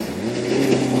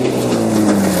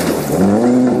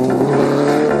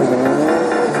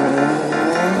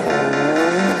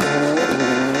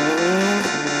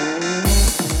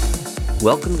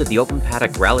welcome to the Open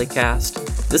Paddock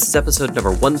RallyCast. This is episode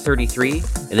number 133,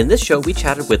 and in this show we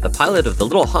chatted with the pilot of the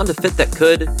little Honda Fit that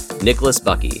could, Nick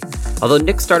Bukky. Although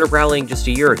Nick started rallying just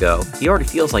a year ago, he already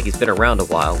feels like he's been around a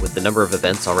while with the number of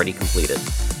events already completed.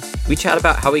 We chat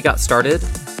about how he got started,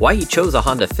 why he chose a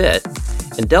Honda Fit,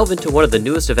 and delve into one of the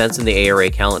newest events in the ARA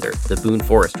calendar, the Boone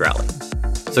Forest Rally.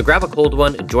 So grab a cold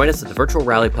one and join us at the virtual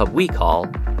rally pub we call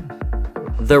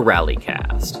the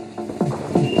RallyCast.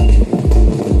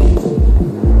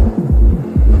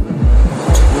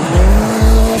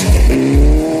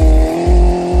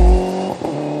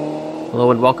 Hello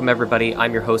and welcome everybody.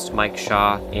 I'm your host Mike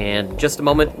Shaw, and in just a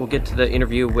moment we'll get to the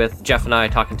interview with Geoff and I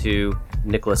talking to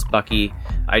Nick Bukky.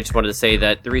 I just wanted to say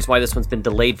that the reason why this one's been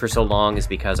delayed for so long is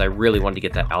because I really wanted to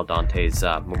get that Al Dante's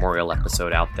memorial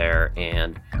episode out there,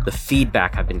 and the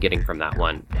feedback I've been getting from that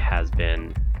one has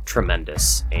been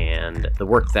tremendous, and the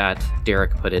work that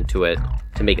Derek put into it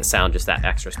to make it sound just that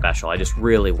extra special. I just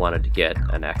really wanted to get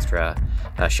an extra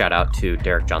shout out to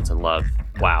Derek Johnson Love.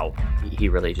 Wow, he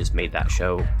really just made that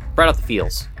show right out the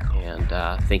feels, and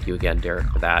thank you again, Derek,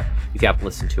 for that. If you haven't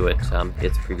listened to it,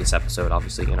 it's a previous episode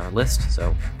obviously in our list,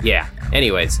 so yeah.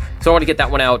 Anyways, so I want to get that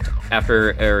one out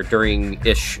after or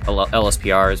during-ish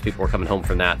LSPRs. People were coming home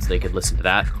from that so they could listen to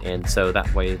that, and so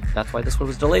that's why this one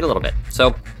was delayed a little bit.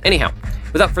 So anyhow,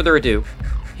 without further ado,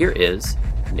 here is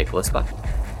Nick Bukky.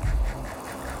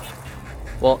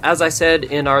 Well, as I said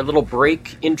in our little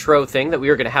break intro thing, that we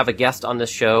were going to have a guest on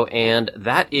this show, and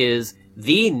that is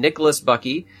the Nick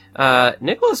Bukky.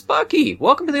 Nick Bukky,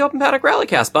 welcome to the Open Paddock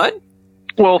RallyCast, bud.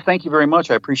 Well, thank you very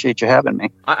much. I appreciate you having me.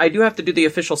 I do have to do the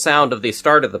official sound of the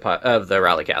start of the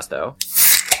RallyCast, though.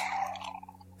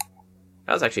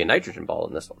 That was actually a nitrogen ball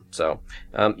in this one. So,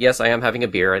 yes, I am having a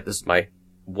beer. This is my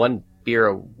one beer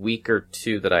a week or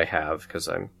two that I have, because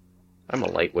I'm a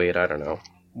lightweight. I don't know.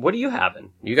 What are you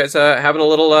having? You guys having a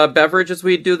little beverage as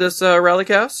we do this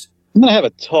RallyCast? I'm going to have a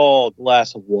tall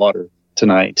glass of water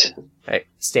tonight. Hey,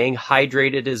 staying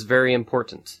hydrated is very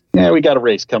important. Yeah, we got a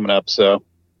race coming up, so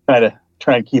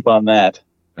try and keep on that.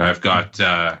 I've got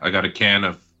I got a can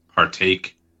of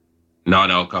Partake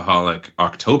non-alcoholic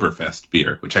Oktoberfest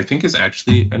beer, which I think is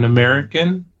actually an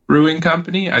American brewing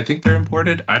company. I think they're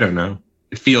imported. I don't know.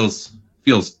 It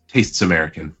tastes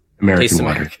American. Tastes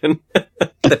water. American.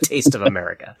 The taste of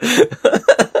America.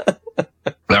 I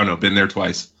don't know. Been there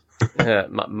twice.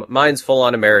 Mine's full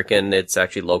on American. It's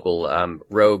actually local.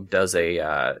 Rogue does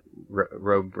a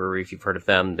Rogue Brewery. If you've heard of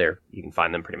them, you can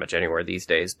find them pretty much anywhere these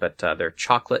days. But they're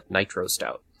chocolate nitro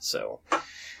stout. So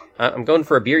I'm going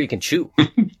for a beer you can chew.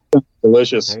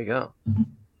 Delicious. There you go.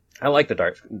 I like the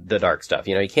dark stuff.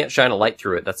 You know, you can't shine a light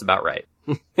through it. That's about right.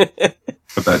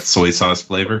 With that soy sauce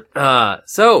flavor.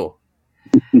 So,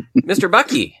 Mr.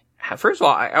 Bukky. First of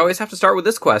all, I always have to start with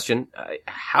this question.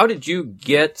 How did you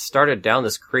get started down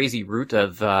this crazy route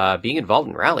of being involved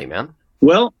in rally, man?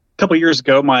 Well, a couple years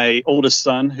ago, my oldest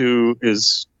son, who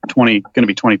is going to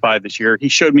be 25 this year, he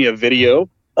showed me a video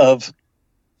of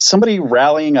somebody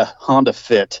rallying a Honda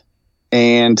Fit.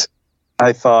 And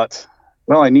I thought,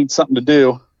 well, I need something to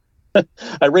do.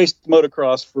 I raced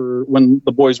motocross for when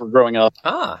the boys were growing up.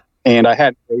 And I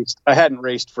hadn't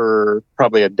raced for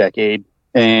probably a decade.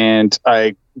 And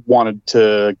I wanted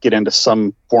to get into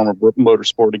some form of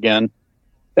motorsport again.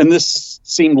 And this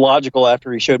seemed logical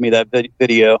after he showed me that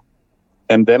video.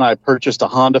 And then I purchased a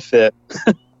Honda Fit.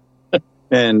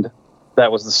 And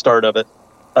that was the start of it.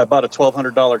 I bought a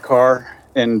 $1,200 car.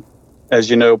 And as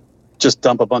you know, just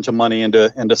dump a bunch of money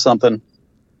into something.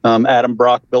 Adam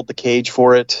Brock built the cage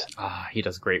for it. He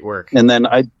does great work. And then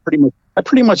I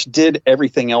pretty much did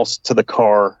everything else to the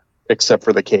car except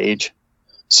for the cage.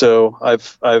 So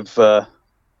I've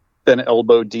been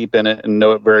elbow deep in it and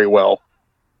know it very well,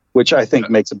 which I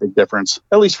think makes a big difference,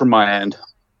 at least from my end.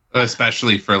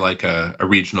 Especially for like a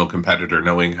regional competitor,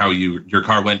 knowing how your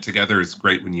car went together is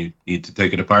great when you need to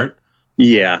take it apart.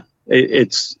 Yeah,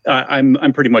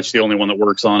 I'm pretty much the only one that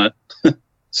works on it.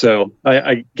 So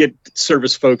I get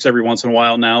service folks every once in a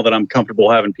while now that I'm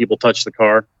comfortable having people touch the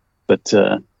car, but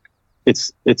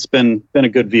it's been a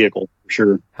good vehicle for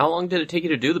sure. How long did it take you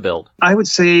to do the build? I would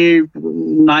say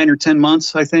 9 or 10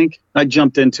 months. I think I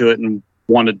jumped into it and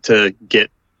wanted to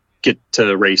get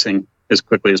to racing as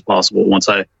quickly as possible once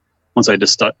I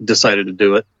decided to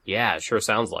do it. Yeah, it sure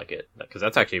sounds like it, because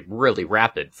that's actually really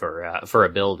rapid for a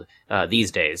build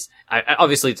these days.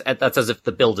 Obviously, that's as if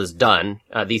the build is done.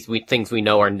 These things we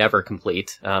know are never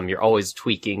complete. You're always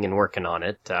tweaking and working on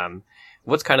it.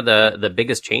 What's kind of the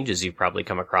biggest changes you've probably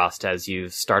come across as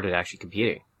you've started actually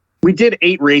competing? We did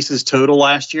 8 races total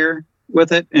last year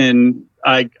with it, and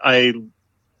I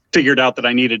figured out that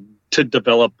I needed to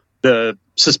develop the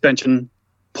suspension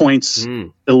points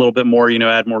a little bit more,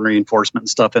 add more reinforcement and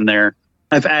stuff in there.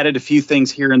 I've added a few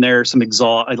things here and there, some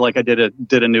exhaust. I did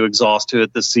a new exhaust to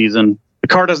it this season. The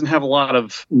car doesn't have a lot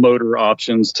of motor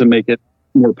options to make it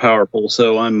more powerful,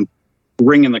 so I'm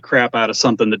wringing the crap out of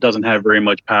something that doesn't have very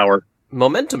much power.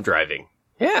 Momentum driving.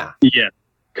 Yeah. Yeah,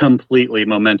 completely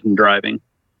momentum driving.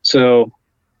 So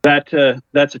that's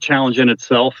a challenge in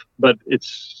itself, but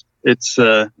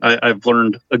I've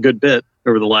learned a good bit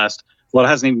over the last. Well, it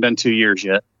hasn't even been 2 years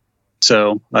yet,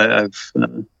 so I've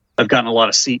gotten a lot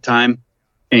of seat time,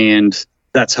 and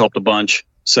that's helped a bunch.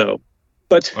 So,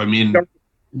 but I mean,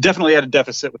 definitely had a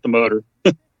deficit with the motor.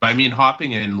 I mean,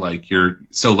 hopping in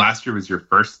so last year was your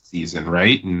first season,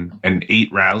 right? And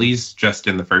 8 rallies just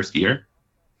in the first year.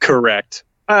 Correct.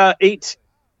 8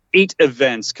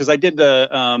 events, because I did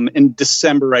in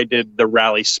December I did the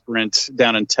rally sprint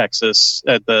down in Texas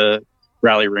at the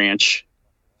Rally Ranch.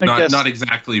 Not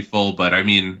exactly full, but I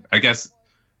mean, I guess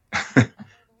we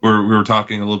were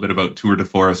talking a little bit about Tour de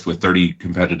Forest with 30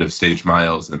 competitive stage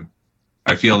miles, and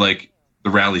I feel like the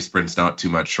rally sprint's not too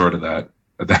much short of that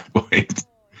at that point.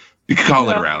 You could call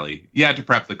it a rally. You had to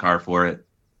prep the car for it.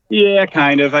 Yeah,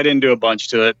 kind of. I didn't do a bunch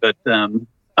to it, but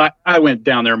I went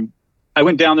down there. I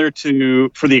went down there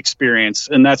for the experience,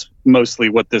 and that's mostly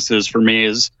what this is for me.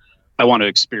 Is I want to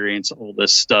experience all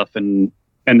this stuff and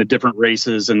the different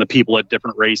races and the people at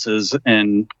different races.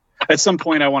 And at some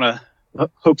point, I want to.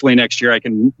 Hopefully next year, I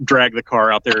can drag the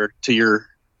car out there to your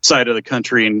side of the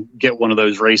country and get one of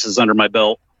those races under my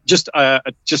belt. Just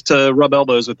to rub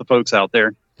elbows with the folks out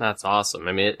there. That's awesome.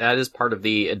 I mean, that is part of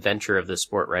the adventure of this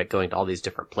sport, right? Going to all these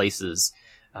different places.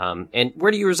 And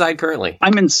where do you reside currently?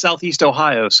 I'm in Southeast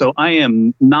Ohio, so I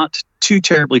am not too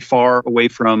terribly far away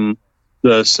from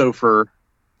the Sofer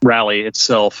rally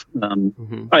itself.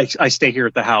 I stay here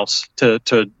at the house to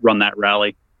run that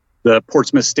rally. The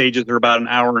Portsmouth stages are about an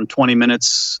hour and 20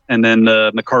 minutes, and then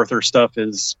the MacArthur stuff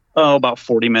is about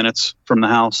 40 minutes from the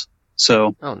house.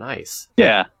 So, oh, nice.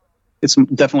 Yeah, it's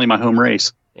definitely my home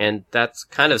race. And that's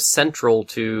kind of central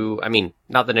to, I mean,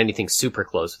 not that anything's super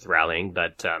close with rallying,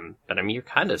 but I mean, you're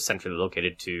kind of centrally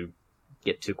located to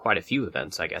get to quite a few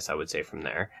events, I guess I would say from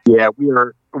there. Yeah,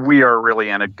 we are really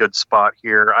in a good spot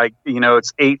here.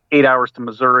 It's eight hours to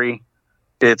Missouri.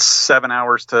 It's 7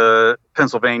 hours to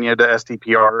Pennsylvania to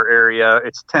STPR area.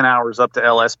 It's 10 hours up to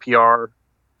LSPR.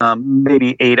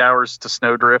 Maybe 8 hours to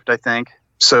Snowdrift, I think.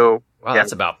 So, wow,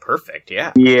 that's about perfect.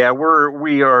 Yeah. Yeah,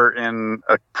 we are in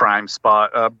a prime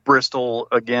spot. Bristol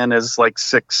again is like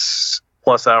 6+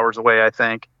 hours away, I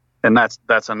think, and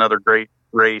that's another great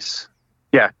race.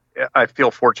 Yeah, I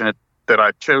feel fortunate that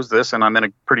I chose this, and I'm in a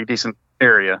pretty decent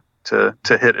area to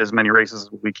hit as many races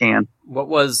as we can. What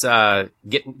was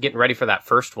getting ready for that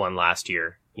first one last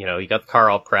year? You got the car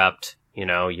all prepped.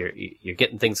 You're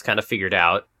getting things kind of figured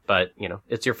out, but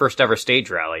it's your first ever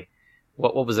stage rally.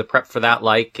 What was the prep for that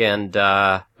like, and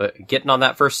getting on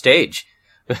that first stage,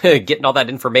 getting all that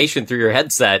information through your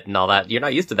headset and all that? You're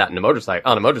not used to that on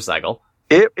a motorcycle.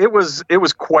 It was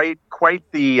quite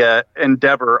the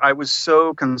endeavor. I was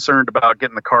so concerned about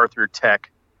getting the car through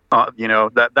tech.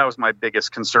 That was my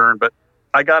biggest concern, but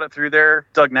I got it through there.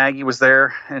 Doug Nagy was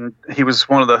there, and he was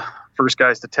one of the first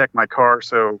guys to tech my car.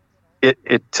 So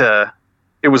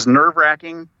it was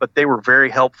nerve-wracking, but they were very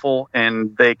helpful,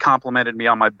 and they complimented me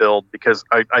on my build because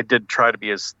I did try to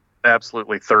be as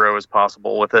absolutely thorough as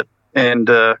possible with it. And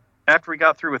after we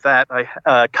got through with that,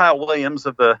 Kyle Williams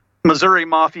of the Missouri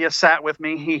Mafia sat with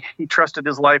me. He trusted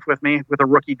his life with me with a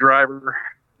rookie driver,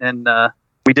 and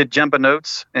we did Jemba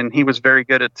notes, and he was very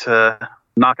good at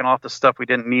knocking off the stuff we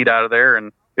didn't need out of there.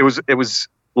 And it was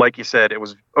like you said, it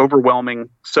was overwhelming,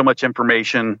 so much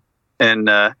information. And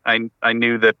I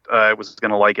knew that I was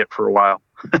going to like it for a while.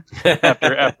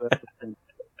 after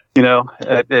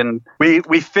and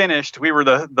we finished. We were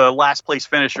the last place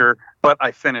finisher, but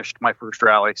I finished my first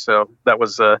rally, so that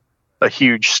was a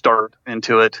huge start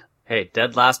into it. Hey,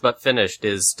 dead last but finished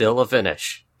is still a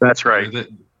finish. That's right.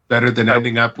 Better than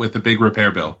ending up with a big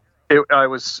repair bill. I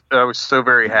was so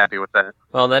very happy with that.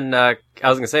 Well, then I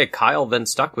was going to say Kyle then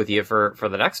stuck with you for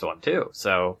the next one too.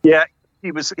 So yeah.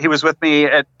 He was with me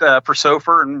at for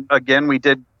Sofer, and again we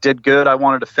did good. I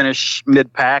wanted to finish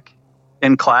mid pack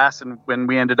in class, and when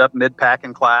we ended up mid pack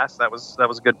in class, that was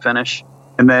a good finish.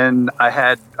 And then I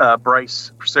had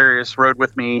Bryce Presarius rode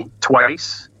with me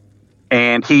twice,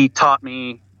 and he taught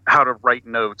me how to write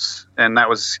notes, and that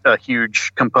was a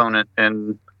huge component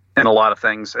in a lot of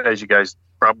things, as you guys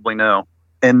probably know.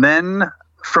 And then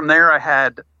from there, I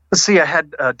had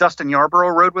Dustin Yarborough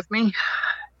rode with me,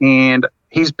 and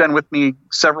he's been with me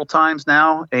several times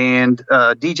now, and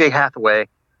DJ Hathaway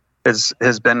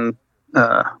has been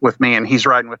with me, and he's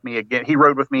riding with me again. He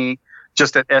rode with me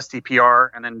just at STPR,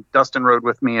 and then Dustin rode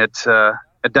with me at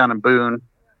down in Boone,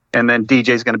 and then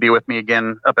DJ's going to be with me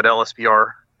again up at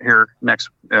LSPR here next.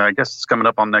 I guess it's coming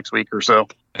up on next week or so.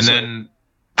 And then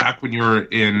back when you were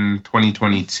in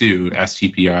 2022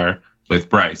 STPR with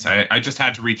Bryce, I just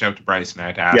had to reach out to Bryce and I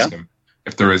had to ask him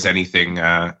if there was anything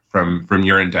from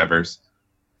your endeavors,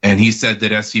 and he said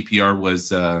that STPR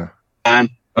was a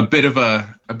bit of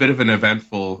an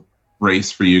eventful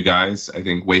race for you guys. I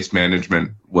think waste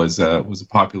management was a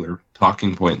popular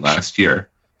talking point last year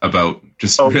about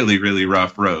just really, really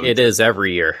rough roads. It is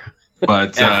every year.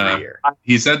 But every year.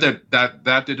 He said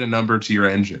that did a number to your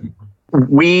engine.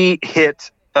 We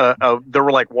hit, there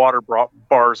were like water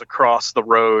bars across the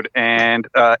road, and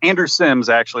Andrew Sims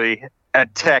actually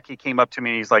at Tech, he came up to me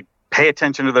and he's like, pay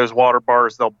attention to those water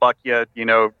bars. They'll buck you,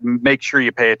 make sure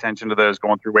you pay attention to those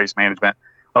going through waste management.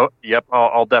 Oh, yep.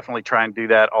 I'll definitely try and do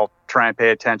that. I'll try and pay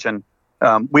attention.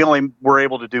 We only were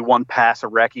able to do one pass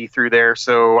of recce through there,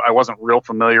 so I wasn't real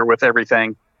familiar with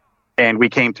everything. And we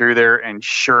came through there, and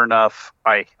sure enough,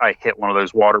 I hit one of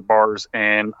those water bars,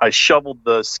 and I shoveled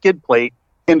the skid plate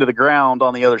into the ground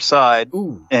on the other side.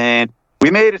 Ooh. And we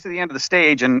made it to the end of the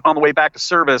stage, and on the way back to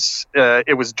service,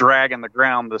 it was dragging the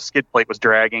ground. The skid plate was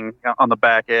dragging on the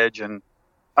back edge, and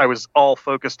I was all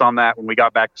focused on that when we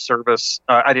got back to service.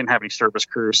 I didn't have any service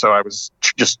crew, so I was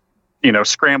just,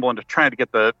 scrambling to trying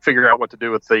to figure out what to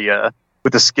do with the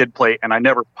skid plate, and I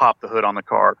never popped the hood on the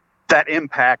car. That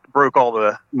impact broke all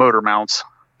the motor mounts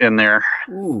in there.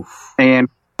 Ooh. And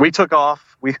we took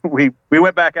off. We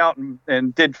went back out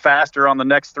and did faster on the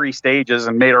next 3 stages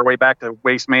and made our way back to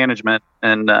waste management.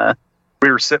 And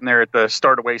we were sitting there at the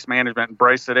start of waste management, and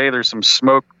Bryce said, "Hey, there's some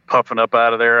smoke puffing up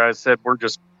out of there." I said, "We're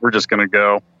just going to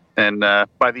go." And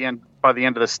by the end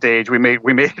of the stage, we made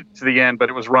it to the end, but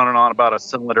it was running on about a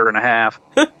cylinder and a half.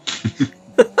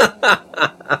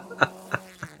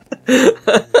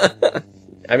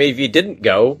 I mean, if you didn't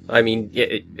go,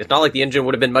 it's not like the engine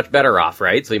would have been much better off,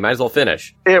 right? So you might as well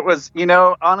finish. It was,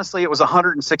 honestly, it was a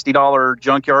 $160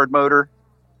 junkyard motor,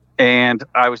 and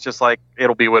I was just like,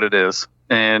 it'll be what it is.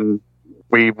 And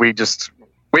we made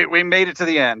it to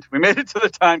the end. We made it to the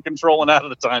time control and out of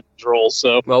the time control.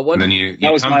 So and then you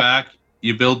come back,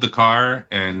 you build the car,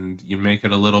 and you make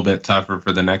it a little bit tougher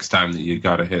for the next time that you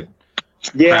got to hit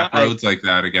crap roads like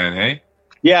that again, hey?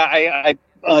 Yeah, I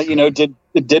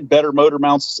did better motor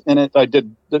mounts in it. I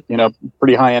did,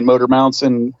 pretty high end motor mounts,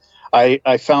 and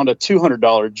I found a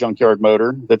 $200 junkyard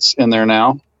motor that's in there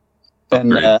now.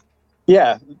 And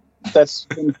that's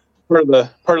been part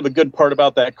of the good part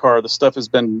about that car. The stuff has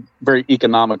been very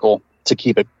economical to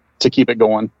keep it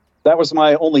going. That was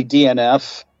my only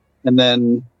DNF, and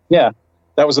then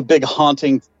that was a big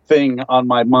haunting thing on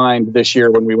my mind this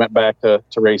year when we went back to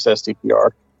race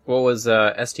STPR. What was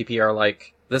STPR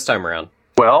like this time around?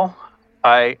 Well,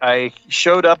 I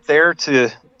showed up there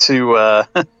to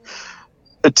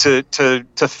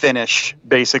finish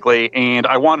basically, and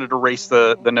I wanted to race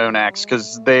the Nonax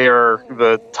because they are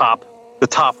the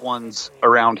top ones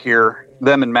around here.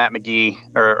 Them and Matt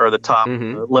McGee are the top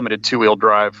limited 2-wheel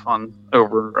drive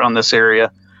on this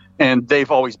area, and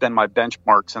they've always been my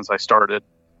benchmark since I started.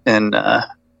 And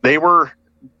they were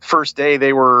first day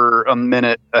they were a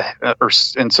minute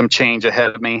and some change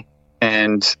ahead of me,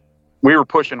 and we were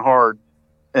pushing hard.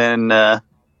 And I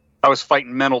was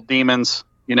fighting mental demons.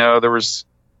 There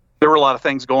were a lot of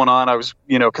things going on. I was,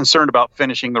 concerned about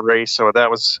finishing the race, so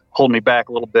that was holding me back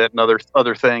a little bit, and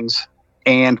other things.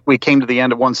 And we came to the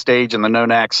end of one stage, and the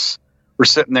Nonax were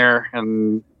sitting there,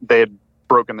 and they had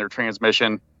broken their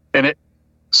transmission, and it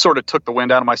sort of took the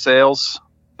wind out of my sails.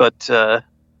 But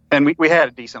and we had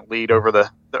a decent lead over the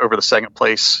second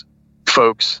place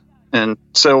folks, and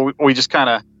so we just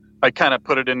I kind of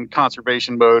put it in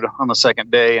conservation mode on the second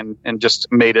day and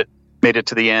just made it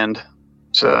to the end.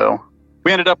 So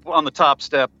we ended up on the top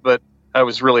step, but I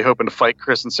was really hoping to fight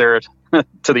Chris and Sarah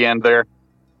to the end there.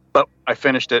 But I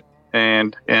finished it,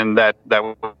 and that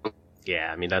was...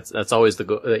 Yeah, that's always the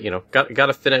goal. Got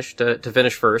to finish to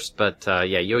finish first. But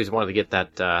you always wanted to get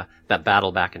that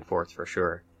battle back and forth for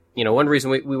sure. One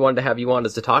reason we wanted to have you on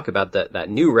is to talk about that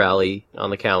new rally on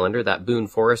the calendar, that Boone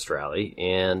Forest Rally,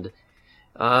 and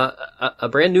a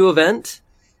brand new event.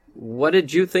 What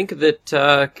did you think of it?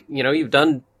 You've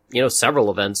done,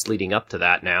 several events leading up to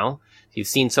that now. You've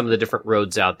seen some of the different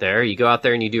roads out there. You go out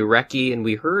there and you do recce, and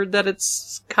we heard that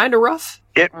it's kind of rough.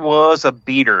 It was a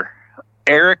beater.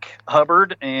 Eric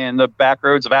Hubbard and the back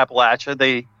roads of Appalachia,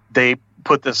 they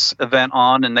put this event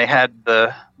on, and they had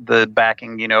the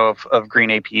backing, of Green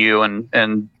APU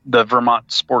and the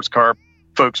Vermont sports car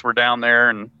folks were down there,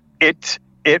 and it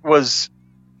was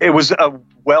It was a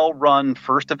well-run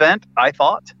first event, I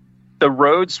thought. The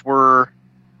roads were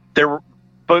there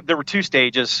were two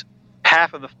stages.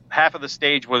 Half of the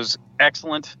stage was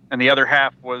excellent, and the other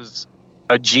half was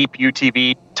a Jeep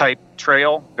UTV type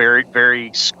trail, very,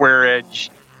 very square edge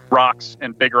rocks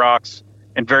and big rocks,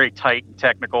 and very tight and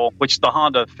technical, which the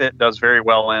Honda Fit does very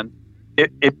well in.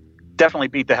 It definitely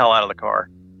beat the hell out of the car.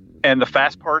 And the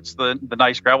fast parts, the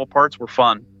nice gravel parts, were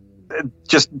fun.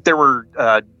 Just there were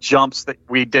jumps that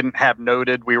we didn't have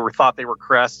noted. We thought they were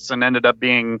crests and ended up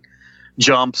being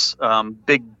jumps.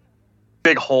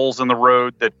 Big holes in the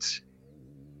road that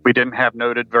we didn't have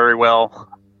noted very well.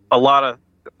 A lot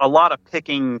of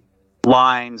picking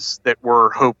lines that were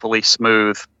hopefully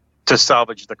smooth to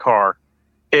salvage the car.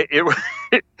 It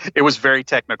was very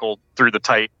technical through the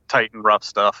tight and rough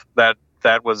stuff. That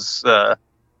was the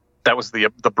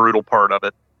brutal part of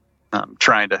it.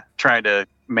 Trying to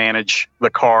manage the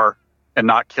car and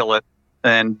not kill it.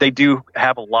 And they do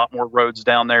have a lot more roads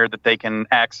down there that they can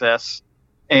access.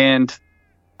 And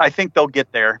I think they'll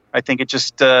get there. I think it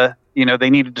just, they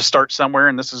needed to start somewhere,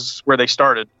 and this is where they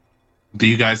started. Do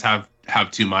you guys have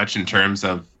too much in terms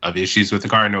of issues with the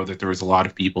car? I know that there was a lot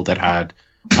of people that had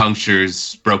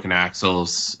punctures, broken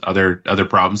axles, other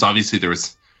problems. Obviously, there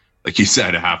was, like you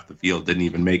said, half the field didn't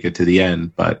even make it to the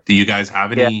end. But do you guys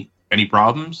have any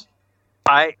problems?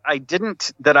 I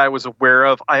didn't that I was aware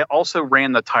of. I also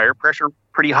ran the tire pressure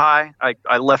pretty high.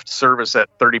 I left service at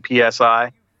 30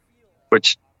 PSI,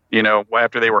 which,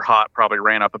 after they were hot, probably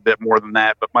ran up a bit more than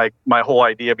that. But my whole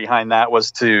idea behind that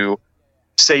was to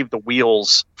save the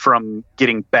wheels from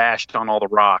getting bashed on all the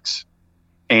rocks.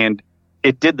 And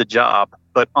it did the job.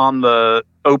 But on the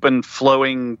open,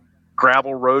 flowing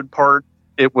gravel road part,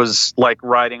 it was like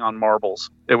riding on marbles.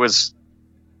 It was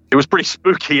pretty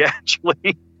spooky,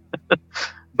 actually.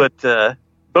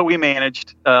 But we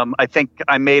managed. I think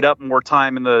I made up more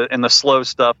time in the slow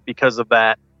stuff because of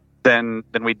that than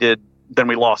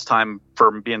we lost time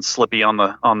from being slippy on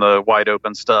the wide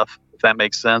open stuff, if that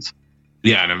makes sense.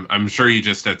 Yeah, and I'm sure you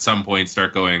just at some point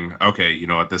start going, okay, you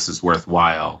know what, this is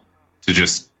worthwhile to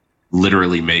just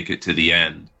literally make it to the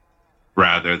end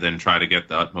rather than try to get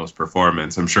the utmost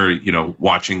performance. I'm sure,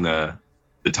 watching the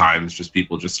times, just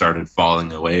people just started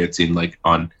falling away. It seemed like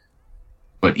on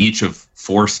each of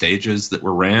 4 stages that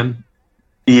were ran.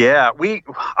 Yeah,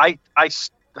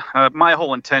 my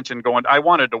whole intention I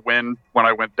wanted to win when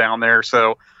I went down there,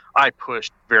 so I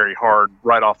pushed very hard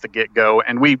right off the get-go,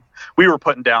 and we were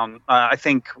putting down. I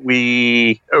think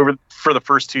for the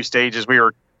first 2 stages we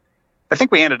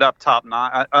ended up top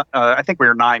 9. I think we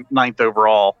were ninth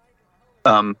overall,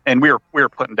 and we were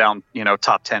putting down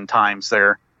top 10 times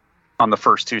there on the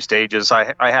first 2 stages.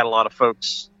 I had a lot of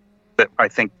folks that I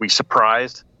think we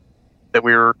surprised that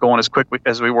we were going as quick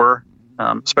as we were,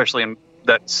 especially in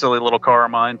that silly little car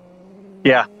of mine.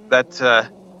 Yeah, that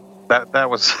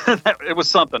was it was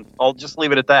something. I'll just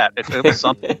leave it at that. It was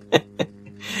something.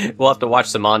 We'll have to watch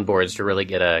some onboards to really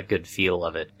get a good feel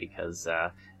of it, because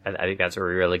I think that's what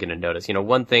we're really going to notice.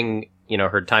 One thing,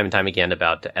 heard time and time again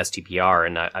about STPR,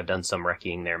 and I've done some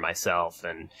wrecking there myself,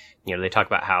 and they talk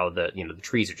about how the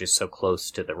trees are just so close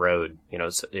to the road,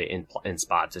 in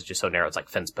spots it's just so narrow. It's like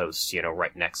fence posts,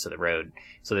 right next to the road,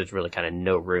 so there's really kind of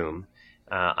no room.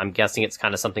 I'm guessing it's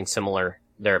kind of something similar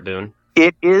there at Boone.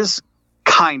 It is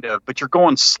kind of, but you're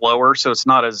going slower, so it's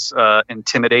not as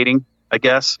intimidating, I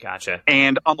guess. Gotcha.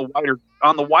 And on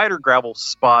the wider gravel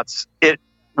spots, it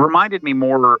reminded me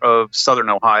more of Southern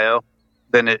Ohio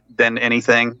than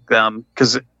anything,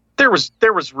 because there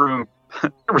was room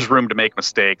to make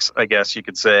mistakes, I guess you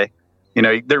could say.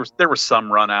 There was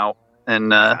some run out,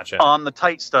 and Gotcha. On the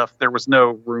tight stuff there was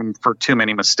no room for too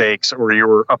many mistakes, or you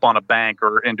were up on a bank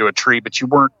or into a tree, but you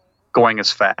weren't going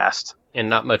as fast, and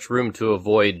not much room to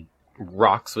avoid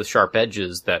rocks with sharp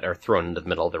edges that are thrown into the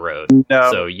middle of the road.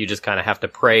 No. So you just kind of have to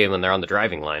pray when they're on the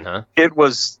driving line, huh? It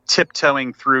was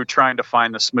tiptoeing through, trying to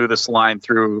find the smoothest line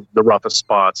through the roughest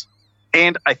spots.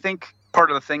 And I think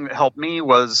part of the thing that helped me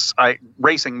was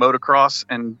racing motocross,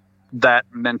 and that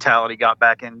mentality got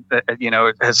back in,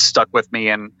 it has stuck with me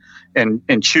and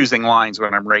choosing lines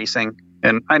when I'm racing.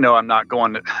 And I know I'm not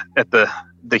going at the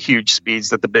huge speeds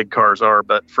that the big cars are,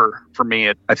 but for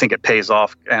me, I think it pays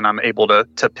off, and I'm able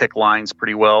to pick lines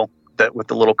pretty well with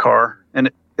the little car,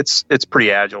 and it's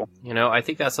pretty agile. I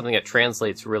think that's something that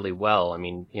translates really well. I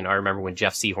mean, I remember when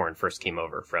Geoff Seahorn first came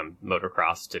over from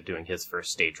motocross to doing his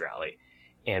first stage rally,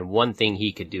 and one thing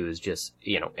he could do is just,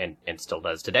 and still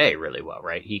does today really well,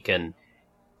 right? He can,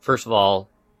 first of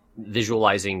all,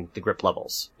 visualizing the grip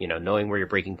levels, knowing where your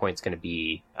braking point's going to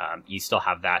be. You still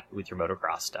have that with your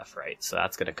motocross stuff, right? So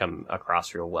that's going to come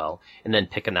across real well. And then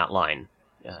picking that line.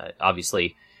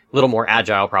 Obviously, little more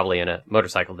agile probably in a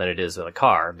motorcycle than it is with a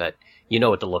car, but you know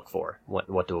what to look for,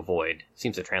 what to avoid.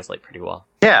 Seems to translate pretty well.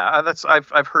 Yeah,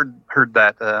 I've heard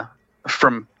that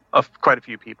from quite a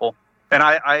few people, and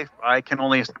I can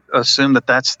only assume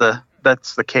that's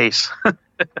the case.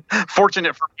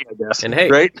 Fortunate for me, I guess. And hey,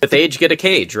 right? With age, get a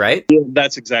cage, right? Yeah,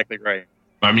 that's exactly right.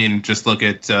 I mean, just look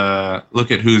at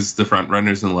who's the front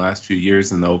runners in the last few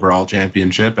years in the overall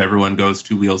championship. Everyone goes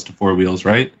 2 wheels to 4 wheels,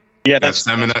 right? Yeah, that's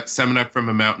Semenuk from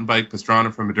a mountain bike,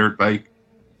 Pastrana from a dirt bike.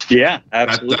 Yeah,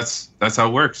 absolutely. That's how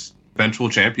it works. Eventual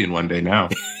champion one day now.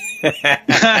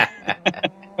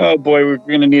 Oh boy, we're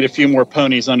going to need a few more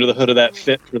ponies under the hood of that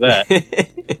fit for that.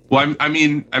 Well, I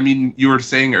mean, you were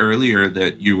saying earlier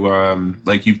that you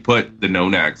you put the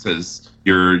Nonax as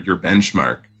your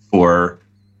benchmark for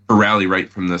rally right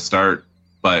from the start,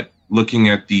 but looking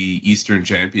at the Eastern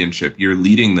Championship, you're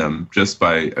leading them just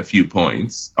by a few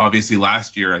points. Obviously,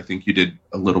 last year I think you did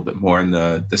a little bit more in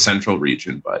the Central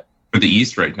region, but for the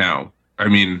East right now, I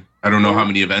mean, I don't know how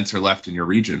many events are left in your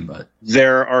region, but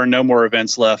there are no more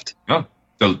events left. Oh,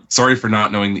 so sorry for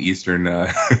not knowing the Eastern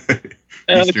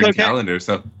Eastern calendar.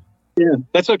 So yeah,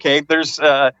 that's okay. There's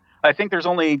I think there's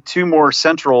only 2 more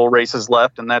Central races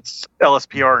left, and that's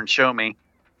LSPR and Show Me.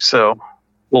 So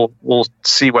we'll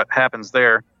see what happens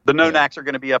there. The Nonax are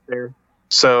going to be up there,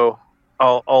 so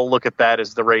I'll look at that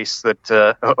as the race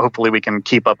that hopefully we can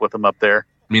keep up with them up there.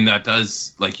 I mean, that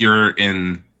does, like, you're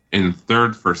in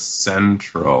third for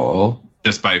Central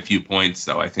just by a few points,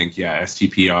 though. I think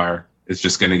STPR is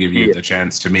just going to give you the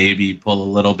chance to maybe pull a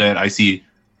little bit. I see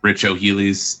Rich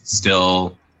O'Healy's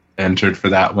still entered for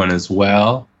that one as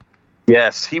well.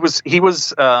 Yes, he was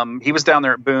down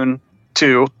there at Boone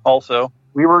too. Also,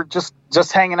 we were just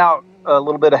hanging out a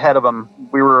little bit ahead of him.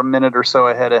 We were a minute or so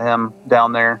ahead of him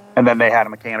down there, and then they had a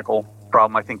mechanical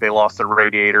problem. I think they lost their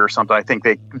radiator or something. I think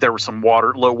there were some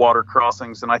low water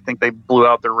crossings, and I think they blew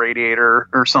out their radiator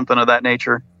or something of that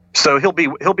nature. So he'll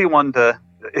be one to.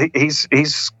 He's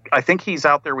I think he's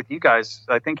out there with you guys.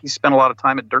 I think he spent a lot of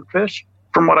time at Dirtfish,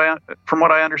 from what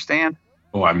I understand.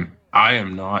 Oh, I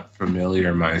am not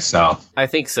familiar myself. I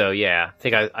think so. Yeah, I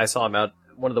think I saw him out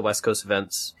one of the West Coast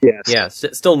events. Yes. Yeah,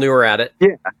 still newer at it.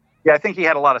 Yeah, I think he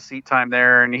had a lot of seat time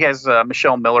there, and he has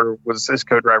Michelle Miller was his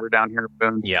co-driver down here at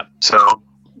Boone. Yeah. So,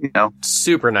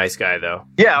 super nice guy though.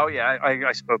 Yeah. Oh yeah.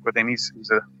 I spoke with him. He's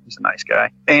a nice guy,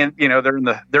 and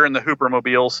they're in the Hooper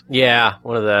mobiles. Yeah,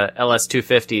 one of the LS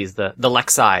 250s, the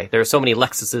Lexi. There are so many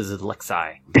Lexuses as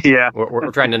Lexi. Yeah.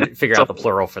 We're trying to figure out the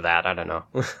plural for that. I don't know.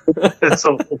 It's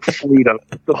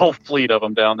the whole fleet of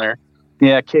them down there.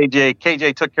 Yeah,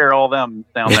 KJ took care of all them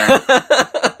down there.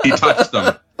 He touched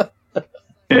them.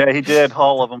 Yeah, he did,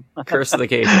 all of them. Curse of the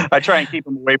cage. I try and keep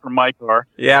them away from my car.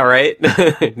 Yeah, right.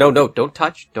 No, don't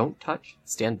touch.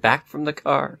 Stand back from the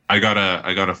car. I got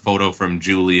a photo from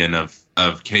Julian of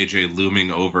KJ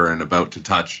looming over and about to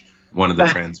touch one of the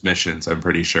transmissions. I'm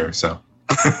pretty sure. So.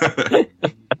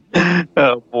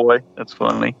 Oh boy, that's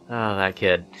funny. Oh, that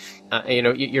kid.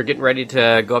 You're getting ready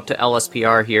to go up to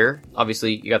LSPR here.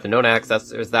 Obviously, you got the Nonax.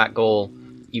 There's that goal.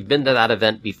 You've been to that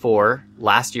event before.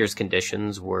 Last year's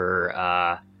conditions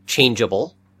were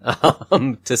changeable,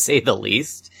 to say the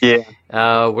least. Yeah.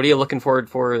 What are you looking forward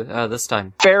for this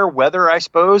time? Fair weather, I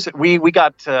suppose. We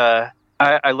got.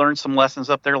 I learned some lessons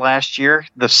up there last year.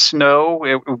 The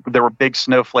snow, there were big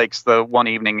snowflakes the one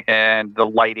evening, and the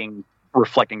lighting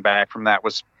reflecting back from that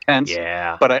was tense.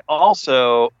 Yeah. But I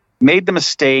also made the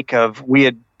mistake of, we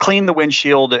had cleaned the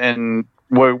windshield, and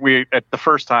we at the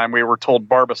first time we were told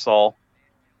Barbasol,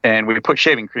 and we put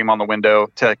shaving cream on the window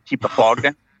to keep the fog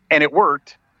down, and it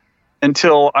worked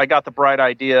until I got the bright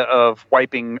idea of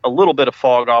wiping a little bit of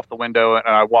fog off the window, and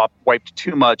I wiped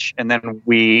too much, and then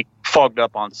we fogged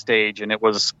up on stage, and it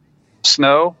was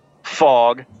snow,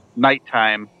 fog,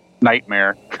 nighttime,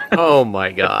 nightmare. Oh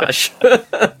my gosh.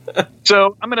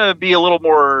 So I'm going to be a little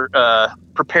more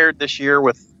prepared this year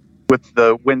with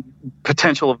the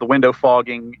potential of the window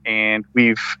fogging, and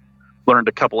we've learned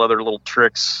a couple other little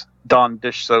tricks. Dawn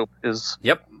dish soap is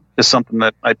something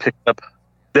that I picked up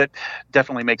that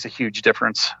definitely makes a huge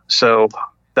difference. So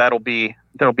that'll be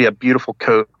a beautiful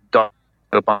coat. Dawn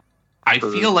soap on. I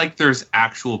feel like there's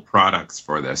actual products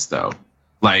for this though.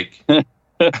 Like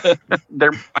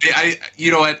I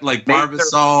you know what, like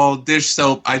Barbasol, dish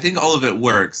soap, I think all of it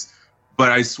works.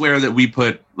 But I swear that we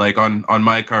put, like, on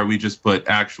my car, we just put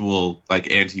actual, like,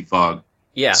 anti-fog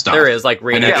stuff. There is, like,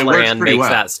 Rain-X brand makes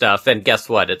that stuff, and guess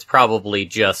what? It's probably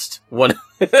just one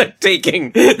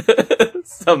taking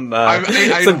some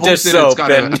dish soap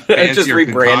and just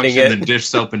rebranding it. Than dish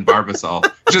soap and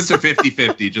Barbasol. Just a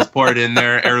 50-50. Just pour it in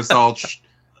there, aerosol,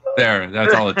 there,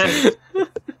 that's all it takes.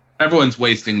 Everyone's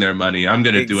wasting their money. I'm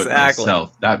going to do it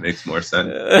myself. That makes more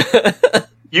sense.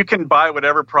 You can buy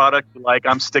whatever product you like.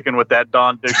 I'm sticking with that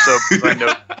Dawn dish soap. I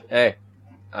know. Hey,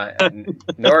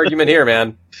 no argument here,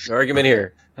 man. No argument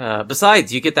here.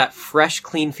 Besides, you get that fresh,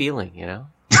 clean feeling, you know?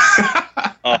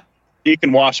 You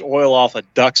can wash oil off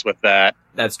of ducks with that.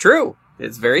 That's true.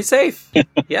 It's very safe.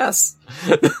 Yes.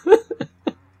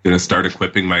 Gonna start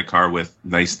equipping my car with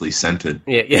nicely scented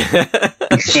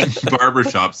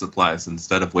barbershop supplies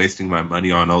instead of wasting my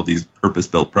money on all these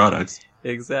purpose-built products.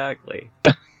 Exactly.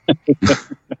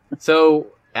 So,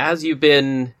 as you've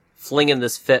been flinging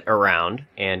this fit around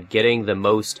and getting the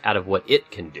most out of what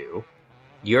it can do,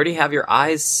 you already have your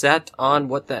eyes set on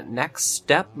what that next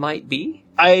step might be?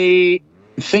 I'm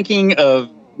thinking of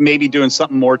maybe doing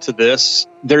something more to this.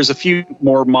 There's a few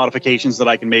more modifications that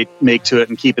I can make to it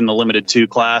and keep in the limited 2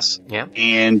 class. Yeah.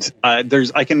 And I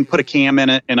can put a cam in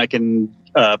it and I can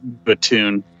put a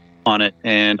tune on it.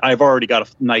 And I've already got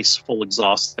a nice full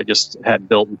exhaust I just had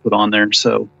built and put on there.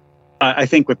 So I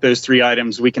think with those 3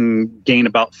 items, we can gain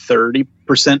about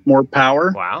 30% more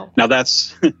power. Wow. Now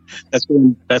that's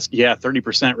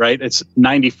 30%, right? It's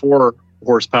 94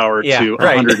 horsepower to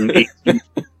 118.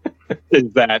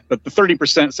 Is that, but the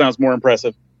 30% sounds more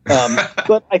impressive.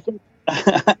 But I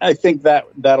think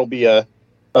that'll be a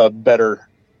better,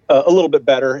 a little bit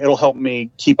better. It'll help me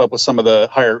keep up with some of the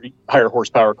higher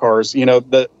horsepower cars. You know,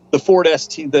 the Ford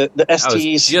ST, the STs.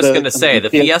 I was just going to say the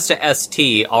Fiesta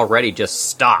ST already just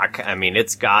stock. I mean,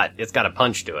 it's got a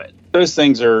punch to it. Those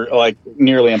things are like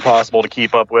nearly impossible to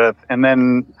keep up with. And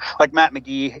then like Matt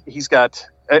McGee, he's got,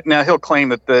 now he'll claim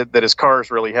that his car is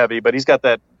really heavy, but he's got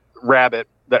that Rabbit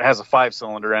that has a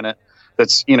 5-cylinder in it.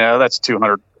 That's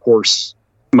 200 horse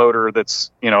motor.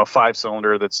 That's, a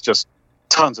 5-cylinder. That's just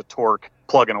tons of torque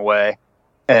plugging away.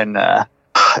 And,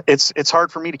 it's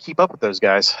hard for me to keep up with those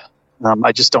guys.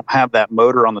 I just don't have that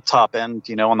motor on the top end,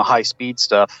 on the high speed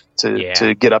stuff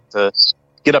to get up to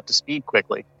speed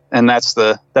quickly. And that's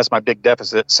my big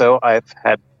deficit. So I've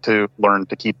had to learn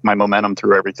to keep my momentum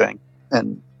through everything.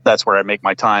 And that's where I make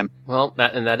my time. Well,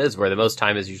 that is where the most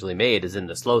time is usually made, is in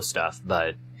the slow stuff.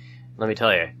 But let me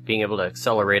tell you, being able to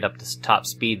accelerate up to top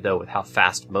speed, though, with how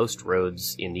fast most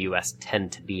roads in the U.S.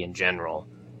 tend to be in general,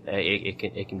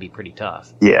 it can be pretty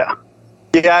tough. Yeah.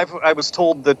 Yeah, I was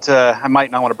told that I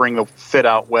might not want to bring the fit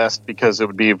out west because it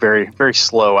would be very, very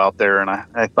slow out there. And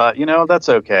I thought, that's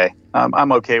okay.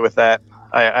 I'm okay with that.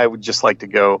 I would just like to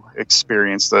go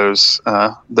experience those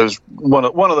one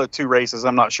of the 2 races.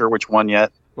 I'm not sure which one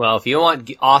yet. Well, if you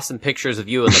want awesome pictures of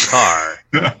you in the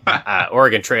car,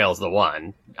 Oregon Trail's the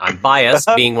one. I'm biased,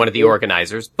 being one of the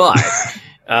organizers, but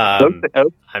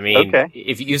I mean,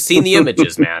 if you've seen the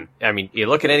images, man, I mean, you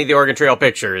look at any of the Oregon Trail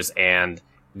pictures, and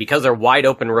because they're wide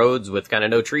open roads with kind of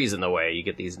no trees in the way, you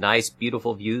get these nice,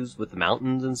 beautiful views with the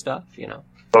mountains and stuff.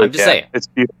 I'm just saying, it's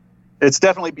beautiful. It's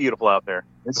definitely beautiful out there.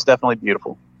 It's definitely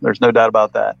beautiful. There's no doubt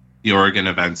about that. The Oregon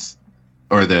events,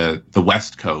 or the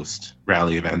West Coast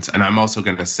rally events. And I'm also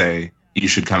going to say you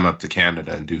should come up to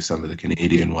Canada and do some of the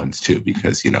Canadian ones too,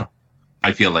 because,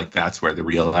 I feel like that's where the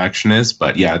real action is.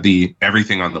 But yeah,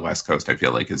 everything on the West Coast, I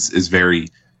feel like is very,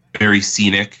 very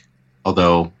scenic.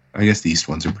 Although I guess the East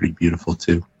ones are pretty beautiful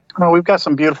too. Oh, we've got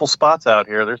some beautiful spots out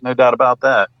here. There's no doubt about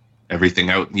that. Everything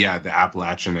out, the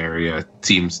Appalachian area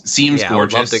seems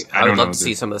gorgeous. I would love to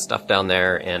see some of the stuff down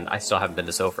there, and I still haven't been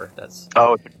to Sofer. That's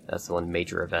the one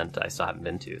major event I still haven't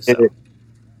been to. So.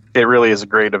 It really is a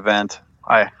great event.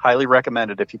 I highly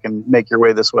recommend it if you can make your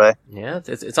way this way. Yeah,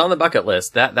 it's on the bucket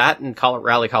list. That and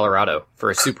Rally Colorado for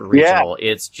a super regional,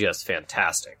 it's just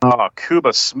fantastic. Oh,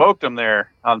 Cuba smoked them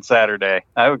there on Saturday.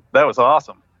 That was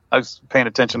awesome. I was paying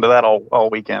attention to that all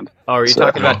weekend. Oh, are you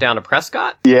talking about down to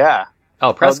Prescott? Yeah.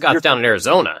 Oh, Prescott's down in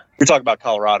Arizona. You're talking about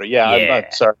Colorado. Yeah.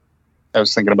 I'm sorry. I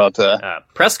was thinking about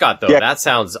Prescott, though. Yeah. That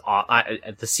sounds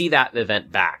to see that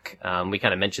event back. We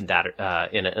kind of mentioned that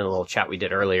in a little chat we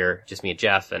did earlier, just me and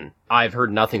Geoff, and I've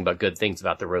heard nothing but good things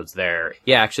about the roads there.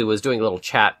 Yeah, actually was doing a little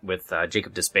chat with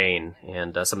Jacob Despain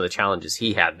and some of the challenges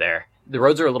he had there. The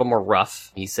roads are a little more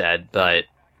rough, he said, but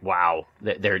wow,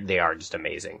 they are just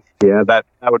amazing. Yeah, that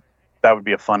would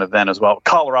be a fun event as well.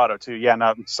 Colorado too. Yeah,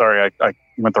 no, sorry, I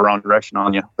went the wrong direction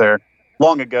on you there.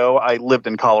 Long ago, I lived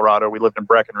in Colorado. We lived in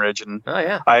Breckenridge, and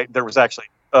there was actually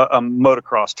a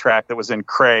motocross track that was in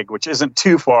Craig, which isn't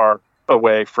too far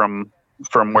away from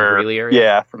where. Really area?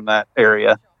 Yeah, from that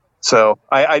area. So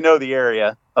I know the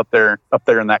area up there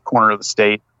in that corner of the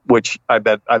state. Which I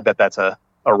bet that's a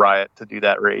riot to do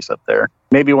that race up there.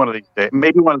 Maybe one of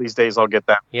these days I'll get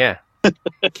that. Yeah.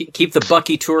 Keep the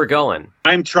Bukky tour going.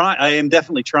 I am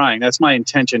definitely trying. That's my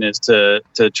intention, is to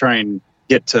try and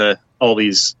get to all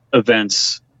these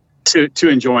events to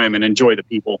enjoy them and enjoy the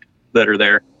people that are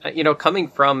there. Coming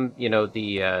from,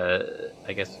 the,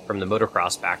 I guess from the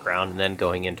motocross background and then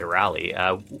going into rally,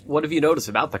 what have you noticed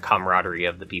about the camaraderie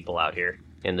of the people out here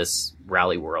in this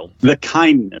rally world? The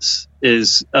kindness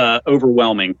is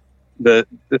overwhelming.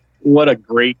 What a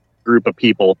great group of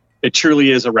people. It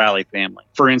truly is a rally family.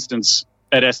 For instance,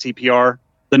 at STPR,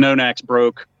 the Nonax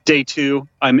broke. Day 2,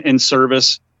 I'm in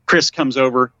service. Chris comes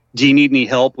over. Do you need any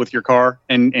help with your car?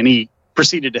 And he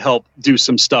proceeded to help do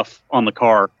some stuff on the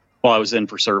car while I was in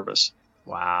for service.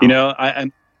 Wow.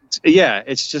 It's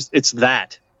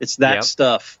that Yep.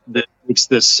 stuff that makes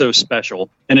this so special,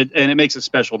 and it makes it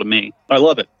special to me. I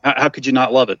love it. How could you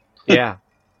not love it? Yeah.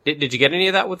 Did you get any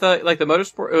of that with the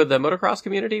motorsport or the motocross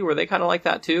community? Were they kind of like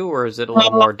that too, or is it a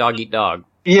little more dog eat dog?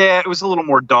 Yeah, it was a little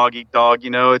more dog eat dog.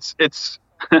 It's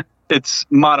it's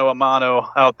mano a mano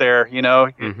out there.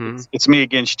 Mm-hmm. It's me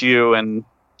against you, and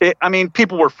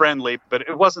people were friendly, but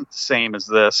it wasn't the same as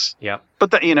this. Yeah. But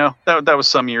that was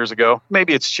some years ago.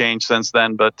 Maybe it's changed since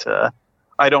then, but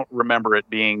I don't remember it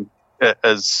being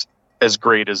as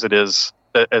great as it is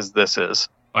as this is.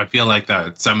 I feel like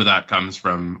that some of that comes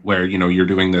from where you're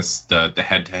doing the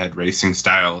head-to-head racing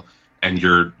style, and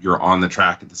you're on the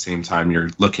track at the same time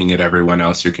you're looking at everyone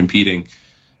else you're competing.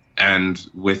 And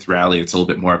with rally, it's a little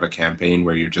bit more of a campaign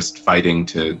where you're just fighting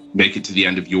to make it to the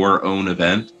end of your own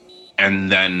event,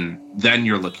 and then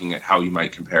you're looking at how you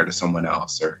might compare to someone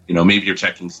else, or maybe you're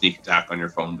checking sneak attack on your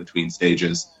phone between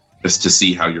stages just to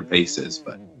see how your pace is.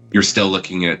 But you're still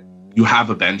looking at, you have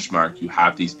a benchmark, you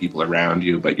have these people around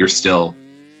you, but you're still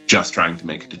just trying to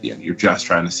make it to the end. You're just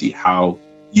trying to see how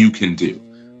you can do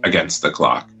against the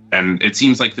clock. And it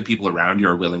seems like the people around you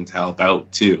are willing to help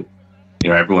out too.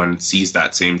 Everyone sees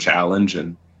that same challenge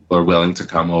and people are willing to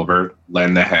come over,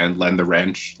 lend the hand, lend the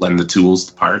wrench, lend the tools,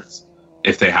 the parts,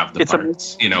 if they have the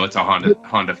parts. It's a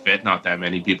Honda Fit. Not that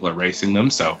many people are racing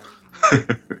them, so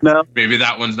no, maybe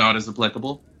that one's not as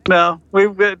applicable. No,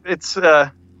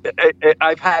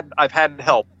 I've had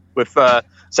help with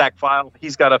Zach File.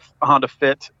 He's got a Honda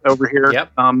Fit over here.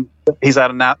 Yep. He's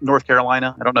out of North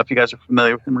Carolina. I don't know if you guys are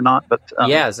familiar with him or not, but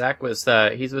yeah, Zach was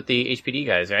he's with the HPD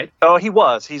guys, right? Oh, he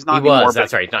was. He's not anymore.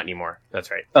 That's right, not anymore.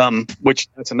 That's right.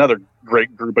 That's another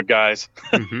great group of guys.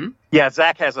 Mm-hmm. Yeah,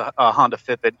 Zach has a Honda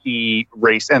Fit that he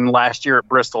raced, and last year at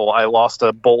Bristol, I lost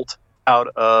a bolt out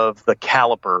of the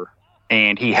caliper,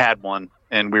 and he had one,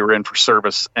 and we were in for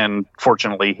service, and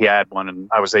fortunately, he had one, and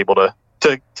I was able to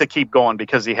keep going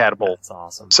because he had a bolt. That's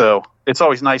awesome. So it's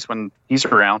always nice when he's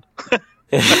around.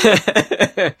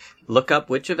 Look up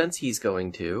which events he's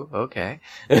going to. Okay.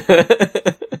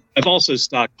 I've also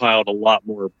stockpiled a lot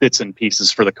more bits and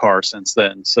pieces for the car since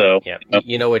then. So yeah,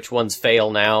 you know which ones fail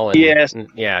now. And, yes.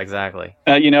 Yeah, exactly.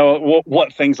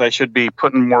 What things I should be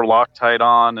putting more Loctite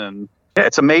on, and yeah,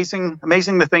 it's amazing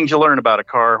the things you learn about a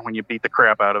car when you beat the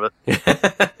crap out of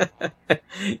it.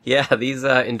 Yeah, these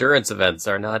endurance events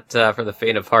are not for the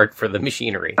faint of heart for the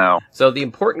machinery. No. So the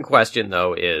important question,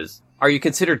 though, is, are you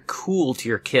considered cool to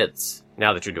your kids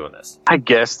now that you're doing this? I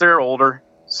guess they're older,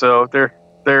 so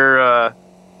they're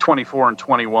 24 and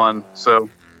 21. So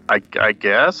I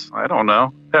guess, I don't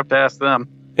know. Have to ask them.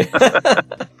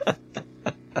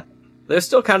 They're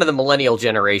still kind of the millennial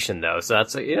generation, though, so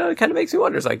that's, it kind of makes me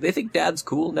wonder. It's like, they think Dad's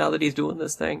cool now that he's doing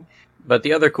this thing. But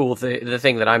the other cool the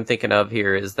thing that I'm thinking of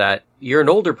here is that you're an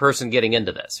older person getting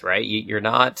into this, right? You're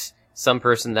not some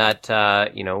person that,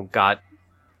 got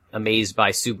amazed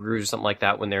by Subarus or something like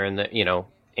that when they're in the,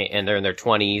 and they're in their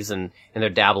 20s and they're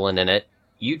dabbling in it.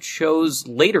 You chose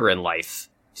later in life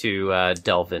to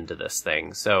delve into this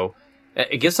thing. So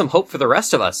it gives some hope for the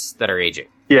rest of us that are aging.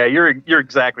 Yeah, you're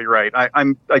exactly right.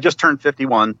 I just turned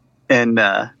 51, and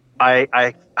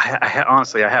I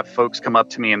honestly, I have folks come up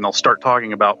to me and they'll start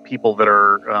talking about people that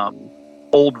are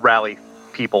old rally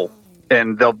people,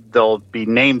 and they'll be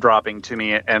name dropping to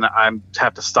me, and I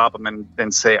have to stop them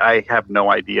and say, I have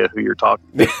no idea who you're talking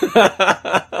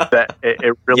about. That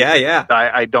it really, yeah.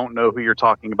 I don't know who you're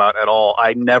talking about at all.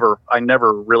 I never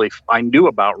really, I knew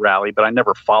about rally, but I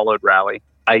never followed rally.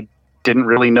 I didn't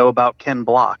really know about Ken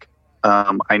Block.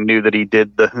 I knew that he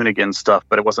did the Hoonigan stuff,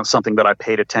 but it wasn't something that I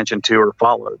paid attention to or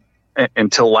followed.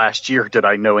 Until last year did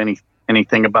I know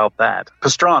anything about that.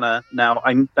 Pastrana, now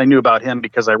I knew about him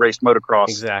because I raced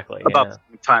motocross about the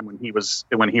same time when he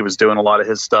was doing a lot of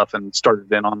his stuff and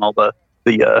started in on all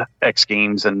the X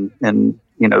Games and the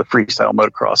freestyle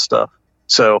motocross stuff.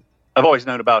 So I've always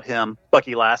known about him.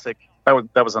 Bucky Lassick,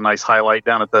 that was a nice highlight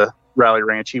down at the Rally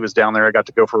Ranch. He was down there. I got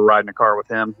to go for a ride in a car with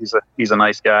him. He's a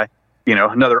nice guy.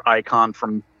 Another icon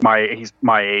from my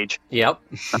age. Yep.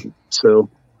 So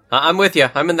I'm with you.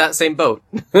 I'm in that same boat.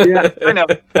 Yeah, I know.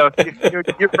 No,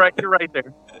 you're right. You're right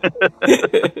there.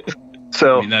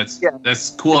 So I mean, that's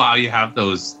cool how you have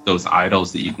those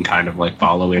idols that you can kind of like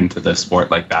follow into the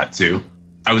sport like that too.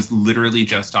 I was literally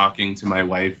just talking to my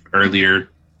wife earlier,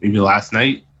 maybe last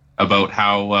night, about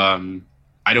how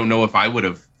I don't know if I would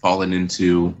have fallen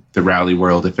into the rally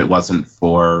world if it wasn't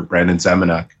for Brandon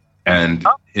Semenuk and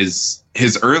his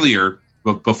earlier,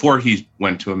 before he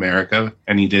went to America,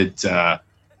 and he did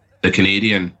the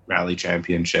Canadian Rally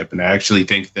Championship. And I actually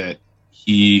think that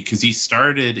because he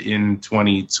started in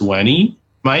 2020,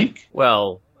 Mike?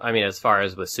 Well, I mean, as far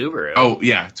as with Subaru. Oh,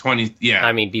 yeah, 20, yeah.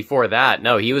 I mean, before that,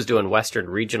 no, he was doing Western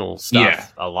regional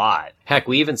stuff a lot. Heck,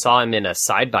 we even saw him in a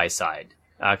side-by-side,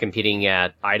 competing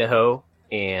at Idaho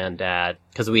and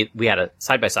because we had a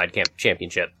side-by-side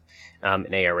championship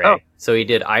in ARA. Oh. So he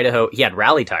did Idaho. He had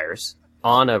rally tires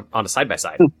on a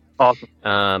side-by-side.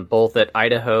 Awesome. Both at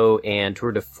Idaho and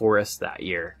Tour de Forest that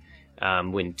year.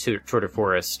 When Tour de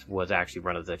Forest was actually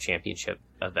run as a championship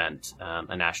event,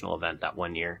 a national event that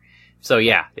one year. So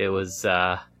yeah, it was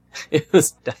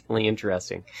definitely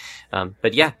interesting.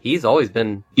 But yeah, he's always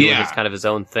been doing this kind of his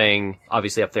own thing,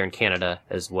 obviously up there in Canada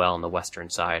as well on the western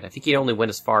side. I think he only went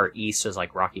as far east as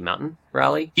like Rocky Mountain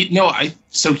Rally.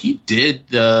 So he did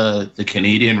the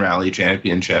Canadian Rally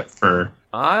Championship for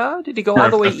did he go all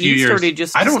the way east years. Or did he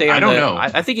just I don't know.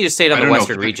 I think he just stayed on the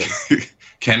western region.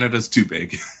 Canada's too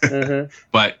big. Mm-hmm.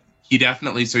 But he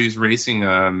definitely, so he's racing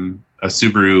a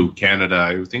Subaru Canada,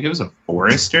 I think it was a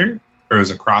Forester, or it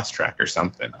was a Crosstrek or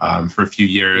something, for a few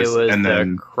years. It was and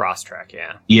then Crosstrek,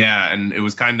 yeah. Yeah, and it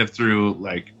was kind of through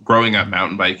like growing up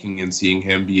mountain biking and seeing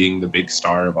him being the big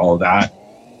star of all of that.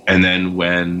 And then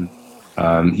when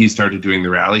he started doing the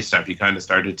rally stuff, you kind of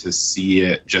started to see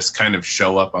it just kind of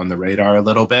show up on the radar a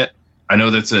little bit. I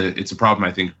know it's a problem,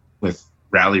 I think, with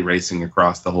rally racing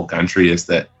across the whole country, is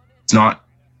that it's not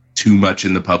too much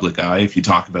in the public eye. If you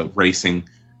talk about racing,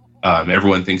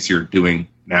 everyone thinks you're doing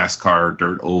NASCAR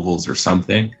dirt ovals or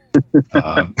something.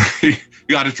 You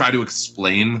got to try to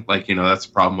explain, like, that's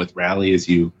the problem with rally, is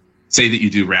you say that you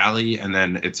do rally and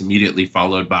then it's immediately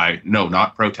followed by, no,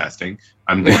 not protesting.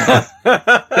 I'm doing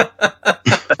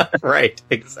Right,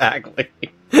 exactly.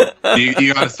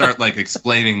 you got to start like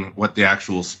explaining what the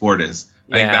actual sport is.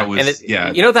 I think that was,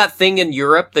 You know that thing in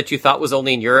Europe that you thought was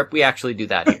only in Europe? We actually do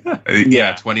that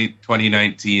here.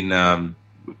 2019,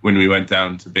 when we went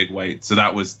down to Big White. So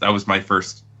that was my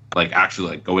first, like,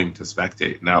 actually like going to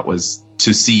spectate. And that was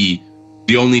to see,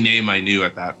 the only name I knew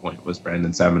at that point was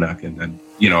Brandon Semenuk. And then,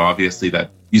 obviously that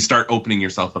you start opening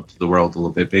yourself up to the world a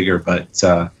little bit bigger. But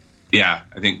I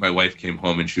think my wife came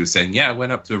home and she was saying, I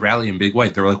went up to a rally in Big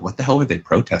White. They were like, what the hell are they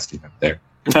protesting up there?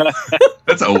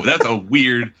 That's a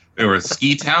weird. They were a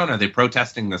ski town. Are they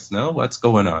protesting the snow? What's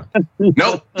going on?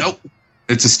 Nope.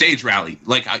 It's a stage rally.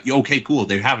 Like, okay, cool.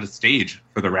 They have a stage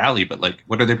for the rally, but like,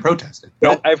 what are they protesting?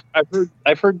 Nope.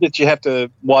 I've heard that you have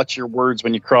to watch your words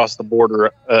when you cross the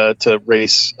border to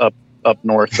race up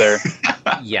north there.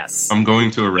 Yes. I'm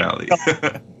going to a rally.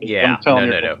 Yeah.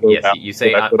 No. Yes, you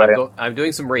say I'm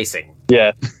doing some racing.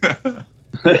 Yeah.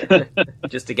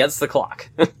 Just against the clock.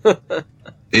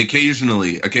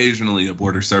 Occasionally, a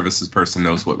border services person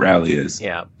knows what rally is.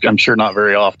 Yeah, I'm sure not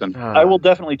very often. I will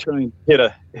definitely try and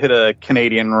hit a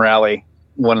Canadian rally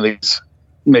one of these,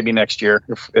 maybe next year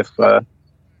if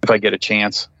I get a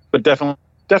chance. But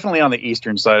definitely on the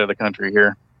eastern side of the country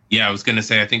here. Yeah, I was going to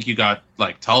say, I think you got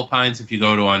like Tall Pines if you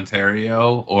go to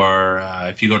Ontario, or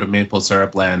if you go to Maple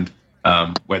Syrup Land,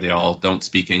 where they all don't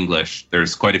speak English.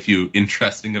 There's quite a few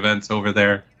interesting events over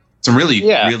there. Some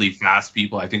really fast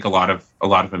people. I think a lot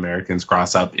of Americans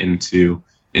cross up into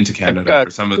Canada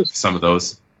for some of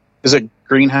those. Is it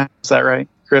Greenhouse? Is that right,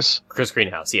 Chris? Chris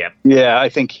Greenhouse, yeah. Yeah, I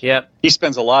think. Yep. He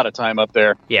spends a lot of time up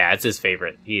there. Yeah, it's his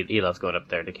favorite. He loves going up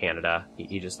there to Canada.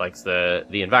 He just likes the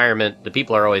environment. The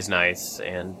people are always nice,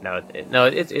 and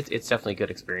it's definitely a good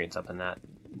experience up in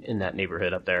that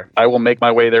neighborhood up there. I will make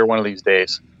my way there one of these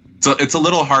days. So it's a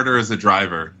little harder as a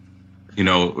driver.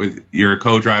 You're a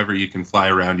co-driver, you can fly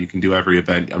around, you can do every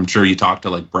event. I'm sure you talk to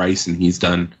like Bryce and he's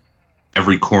done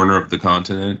every corner of the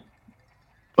continent.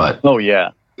 But oh yeah,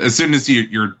 as soon as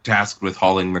you're tasked with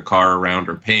hauling the car around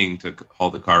or paying to haul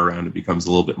the car around, it becomes a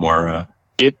little bit more a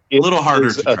little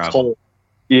harder to travel.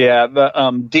 Yeah, the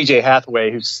DJ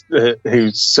Hathaway who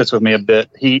sits with me a bit.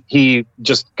 He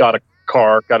just got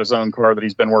his own car that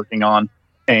he's been working on,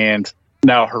 and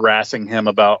now harassing him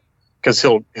about. Because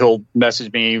he'll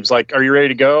message me. He was like, "Are you ready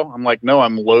to go?" I'm like, "No,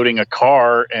 I'm loading a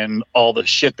car and all the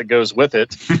shit that goes with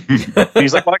it."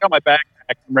 He's like, "Well, I got my backpack.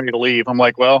 I'm ready to leave." I'm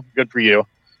like, "Well, good for you."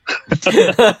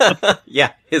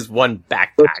 Yeah, his one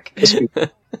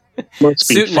backpack. Must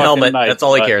be Suit and fucking helmet. nice, That's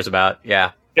all he but- cares about.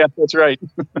 Yeah. Yeah, that's right.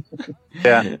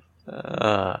 Yeah,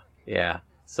 Yeah.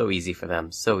 So easy for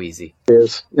them. So easy. it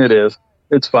is. It is.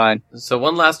 It's fine. So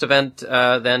one last event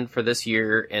then for this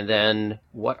year, and then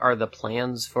what are the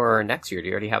plans for next year? Do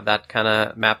you already have that kind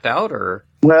of mapped out, or?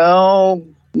 Well,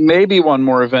 maybe one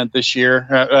more event this year.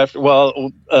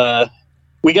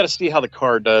 We got to see how the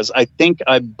car does. I think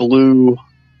I blew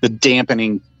the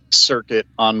dampening circuit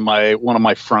on one of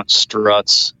my front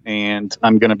struts, and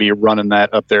I'm going to be running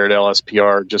that up there at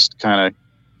LSPR, just kind of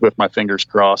with my fingers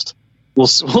crossed. We'll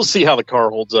see how the car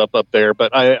holds up there.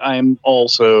 But I'm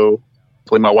also,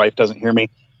 hopefully my wife doesn't hear me,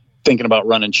 thinking about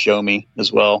running Show Me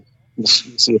as well. We'll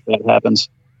see if that happens.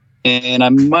 And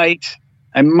I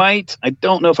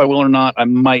don't know if I will or not, I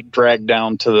might drag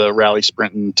down to the rally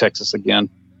sprint in Texas again.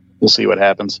 We'll see what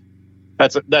happens.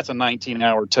 That's a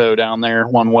 19-hour tow down there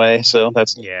one way, so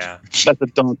that's a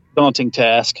daunting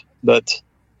task. But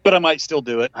I might still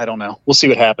do it. I don't know. We'll see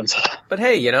what happens. But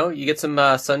hey, you get some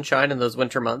sunshine in those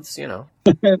winter months. It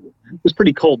was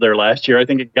pretty cold there last year. I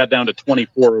think it got down to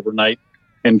 24 overnight.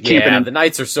 And the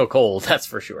nights are so cold. That's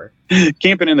for sure.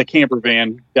 Camping in the camper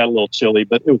van got a little chilly,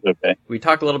 but it was okay. We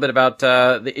talked a little bit about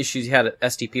the issues you had at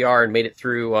STPR and made it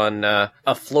through on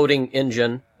a floating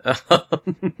engine.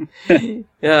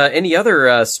 Any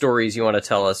other stories you want to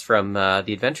tell us from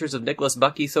the adventures of Nicholas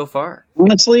Bukky so far?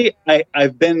 Honestly,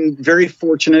 I've been very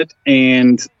fortunate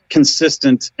and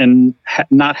consistent and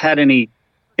not had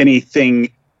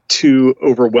anything too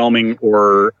overwhelming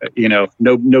or,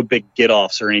 no big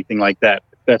get-offs or anything like that.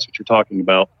 If that's what you're talking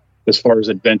about as far as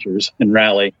adventures in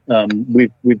rally.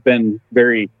 We've been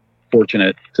very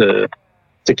fortunate to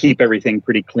keep everything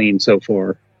pretty clean so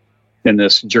far in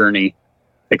this journey.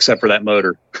 Except for that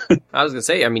motor. I was going to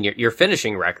say, your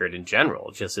finishing record in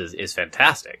general just is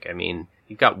fantastic.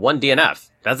 You've got one DNF.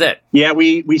 That's it. Yeah,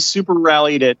 we super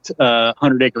rallied at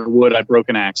 100 Acre Wood. I broke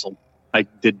an axle. I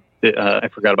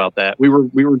forgot about that. We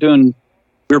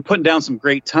were putting down some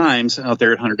great times out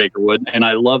there at 100 Acre Wood, and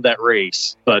I love that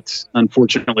race. But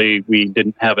unfortunately, we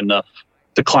didn't have enough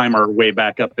to climb our way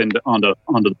back up onto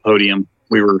the podium.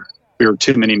 We were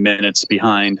too many minutes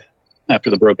behind after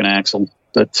the broken axle.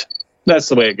 But that's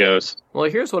the way it goes. Well,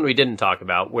 here's one we didn't talk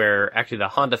about, where actually the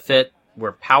Honda Fit,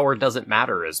 where power doesn't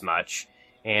matter as much,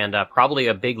 and probably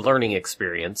a big learning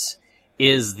experience,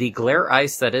 is the glare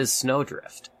ice that is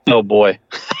snowdrift. Oh, boy.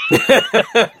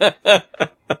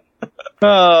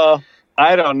 I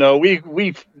don't know.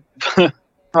 We've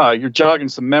you're jogging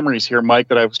some memories here, Mike,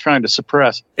 that I was trying to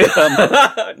suppress.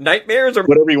 Nightmares or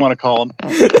whatever you want to call them.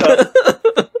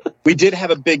 We did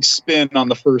have a big spin on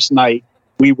the first night.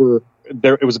 We were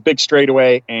there. It was a big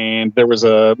straightaway, and there was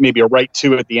maybe a right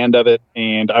two at the end of it.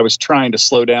 And I was trying to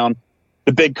slow down.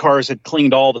 The big cars had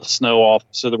cleaned all the snow off,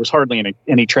 so there was hardly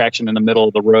any traction in the middle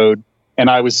of the road. And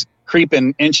I was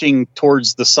inching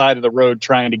towards the side of the road,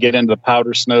 trying to get into the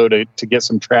powder snow to get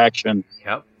some traction.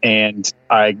 Yep. And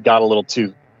I got a little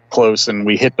too close, and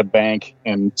we hit the bank,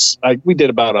 and we did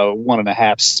about a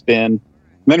 1.5 spin. And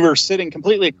then we were sitting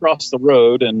completely across the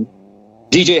road, and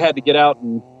DJ had to get out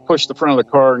and push the front of the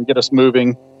car and get us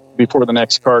moving before the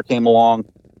next car came along.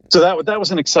 So that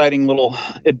was an exciting little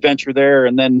adventure there.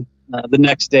 And then the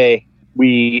next day,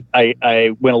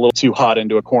 I went a little too hot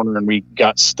into a corner, and we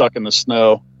got stuck in the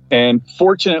snow. And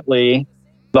fortunately,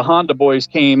 the Honda boys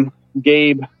came.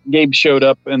 Gabe showed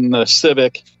up in the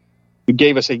Civic. He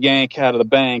gave us a yank out of the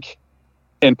bank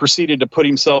and proceeded to put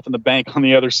himself in the bank on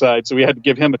the other side. So we had to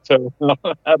give him a tow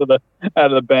out of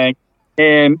the bank.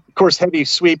 And of course, Heavy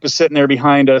Sweep is sitting there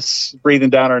behind us, breathing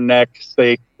down our necks.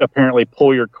 They apparently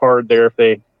pull your card there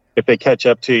if they catch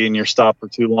up to you and you're stopped for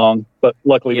too long. But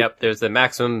luckily, yep, there's the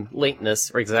maximum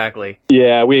lateness. Exactly.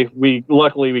 Yeah, we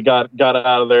luckily got out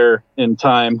of there in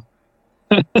time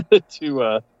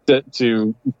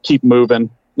to keep moving.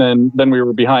 And then we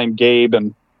were behind Gabe,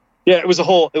 and yeah, it was a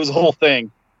whole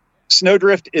thing.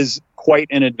 Snowdrift is quite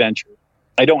an adventure.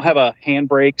 I don't have a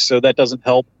handbrake, so that doesn't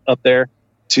help up there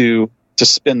to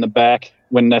spin the back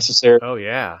when necessary. Oh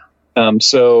yeah.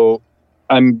 So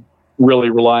I'm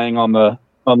really relying on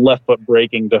left foot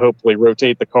braking to hopefully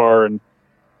rotate the car, and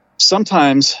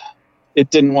sometimes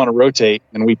it didn't want to rotate,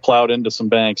 and we plowed into some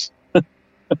banks.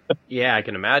 Yeah, I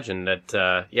can imagine that.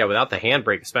 Without the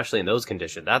handbrake, especially in those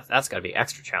conditions, that's got to be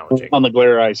extra challenging. On the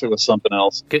glare ice, it was something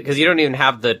else. Because you don't even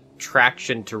have the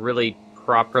traction to really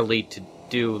properly to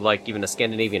do like even a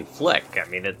Scandinavian flick. I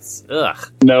mean, it's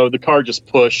ugh. No, the car just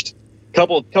pushed.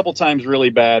 Couple times really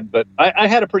bad, but I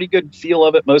had a pretty good feel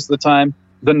of it most of the time.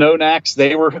 The no-nacks,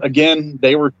 they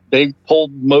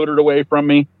pulled motored away from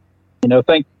me.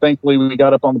 Thankfully we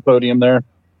got up on the podium there.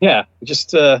 Yeah,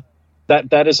 just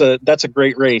that's a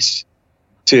great race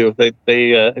too. They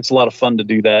it's a lot of fun to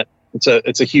do that. It's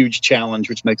a huge challenge,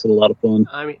 which makes it a lot of fun.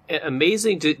 I mean,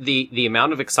 amazing the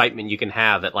amount of excitement you can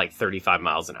have at like 35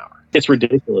 miles an hour. It's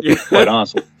ridiculous, quite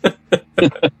honestly.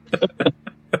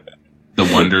 The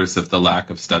wonders of the lack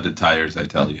of studded tires, I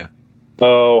tell you.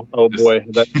 Oh boy,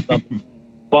 that's something.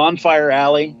 Bonfire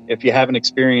Alley. If you haven't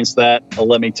experienced that,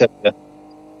 let me tell you,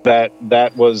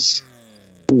 that was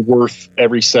worth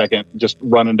every second. Just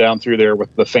running down through there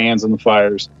with the fans and the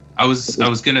fires. I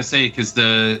was gonna say, because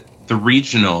the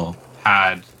regional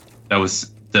that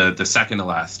was the second to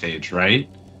last stage, right?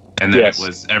 And then It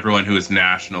was everyone who was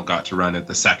national got to run it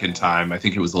the second time. I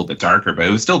think it was a little bit darker, but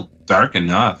it was still dark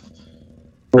enough.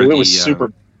 Well, it was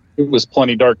super. It was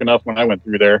plenty dark enough when I went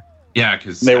through there. Yeah,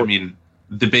 because I mean,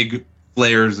 the big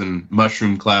flares and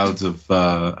mushroom clouds of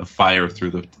fire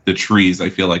through the trees, I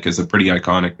feel like, is a pretty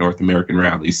iconic North American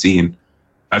rally scene.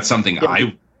 That's something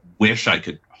I wish I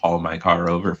could haul my car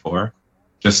over for,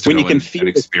 just to go and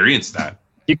experience that.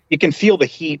 You can feel the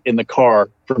heat in the car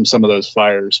from some of those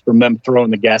fires, from them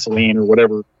throwing the gasoline or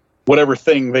whatever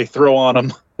thing they throw on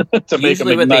them to make them ignite.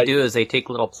 Usually what they do is they take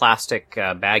little plastic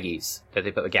baggies that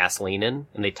they put the gasoline in,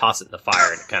 and they toss it in the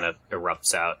fire, and it kind of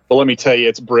erupts out. Well, let me tell you,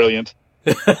 it's brilliant.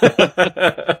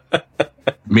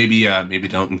 Maybe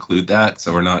don't include that,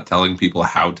 so we're not telling people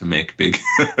how to make big...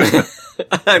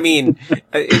 I mean,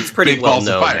 it's pretty well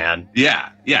known, man.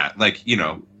 Yeah, like,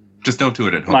 just don't do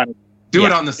it at home. Do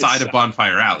it on the side of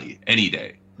Bonfire Alley any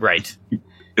day. Right.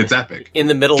 It's epic. In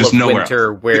the middle of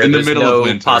winter, where there's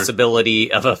no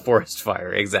possibility of a forest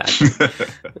fire. Exactly.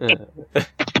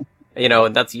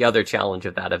 And that's the other challenge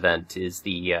of that event is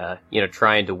the,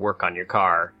 trying to work on your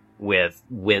car with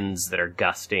winds that are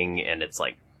gusting, and it's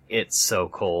so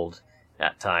cold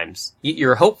at times.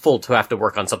 You're hopeful to have to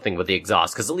work on something with the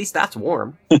exhaust, because at least that's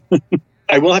warm.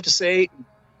 I will have to say,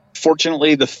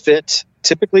 fortunately, the fit,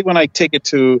 typically when I take it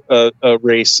to a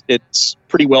race, it's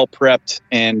pretty well prepped,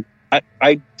 and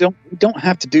I don't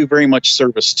have to do very much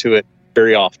service to it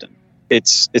very often.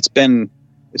 It's been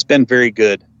very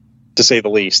good, to say the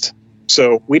least.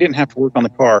 So we didn't have to work on the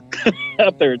car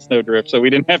up there at Snowdrift. So we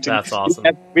didn't have to. That's awesome.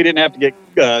 We didn't have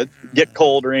to get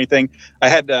cold or anything. I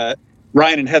had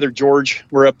Ryan and Heather George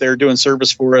were up there doing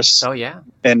service for us. Oh yeah,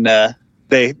 and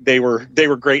they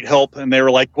were great help. And they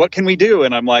were like, "What can we do?"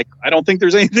 And I'm like, "I don't think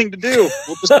there's anything to do.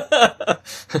 We'll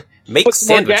just make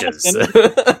sandwiches."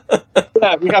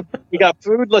 Yeah, we got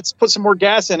food. Let's put some more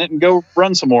gas in it and go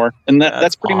run some more. And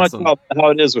that's pretty awesome. much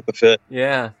how it is with the fit.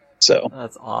 Yeah. So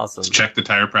that's awesome. Just check the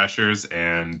tire pressures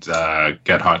and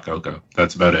get hot cocoa.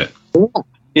 That's about it.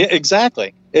 Yeah,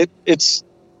 exactly. It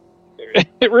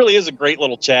really is a great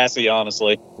little chassis,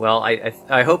 honestly. Well,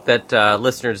 I hope that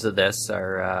listeners of this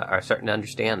are starting to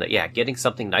understand that, getting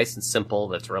something nice and simple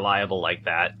that's reliable like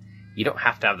that, you don't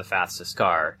have to have the fastest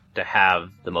car to have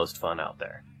the most fun out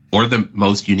there. Or the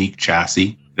most unique chassis.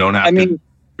 You don't have to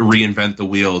reinvent the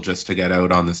wheel just to get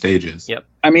out on the stages. Yep.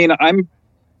 I mean,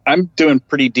 I'm doing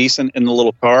pretty decent in the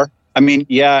little car. I mean,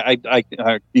 I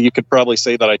you could probably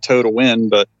say that I towed a win,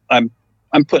 but I'm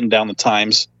putting down the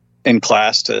times in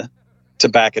class to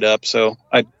back it up. So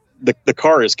the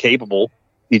car is capable.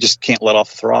 You just can't let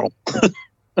off the throttle.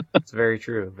 That's very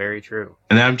true. Very true.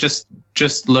 And I'm just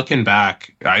looking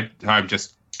back. I'm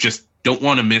just don't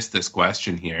want to miss this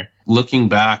question here. Looking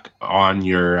back on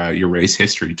your race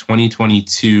history,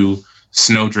 2022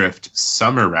 Snowdrift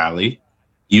Summer Rally,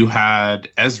 you had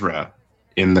Ezra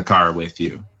in the car with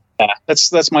you. Yeah,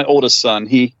 that's my oldest son.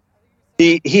 He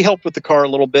helped with the car a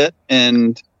little bit,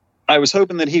 and I was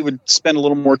hoping that he would spend a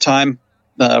little more time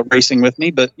racing with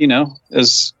me. But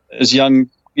as young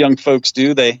folks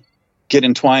do, they get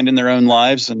entwined in their own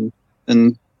lives, and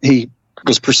he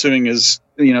was pursuing his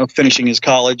finishing his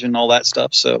college and all that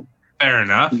stuff. So fair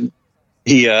enough.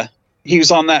 He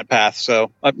was on that path.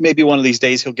 So maybe one of these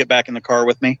days he'll get back in the car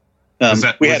with me. Was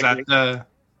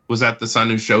that the son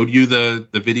who showed you the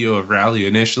video of Rally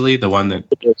initially, the one that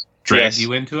dragged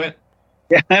you into it?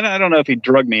 Yeah, I don't know if he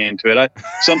drugged me into it.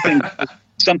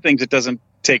 Some things it doesn't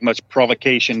take much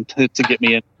provocation to get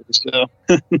me into. So.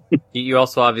 You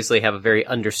also obviously have a very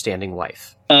understanding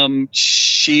wife.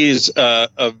 She's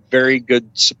a very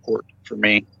good support for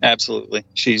me. Absolutely,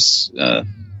 she's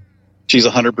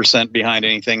 100% behind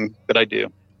anything that I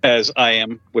do, as I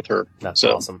am with her. That's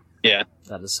awesome. Yeah,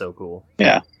 that is so cool.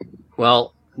 Yeah.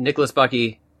 Well, Nicholas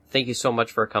Bukky, thank you so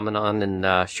much for coming on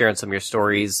and sharing some of your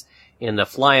stories in the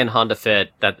flying Honda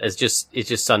Fit. It's just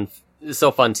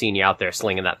so fun seeing you out there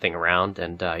slinging that thing around,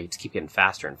 and you just keep getting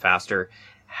faster and faster.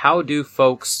 How do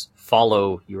folks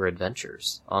follow your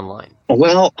adventures online?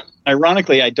 Well,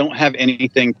 ironically, I don't have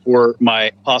anything for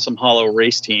my Possum Hollow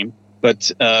race team.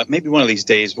 But maybe one of these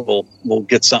days we'll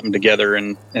get something together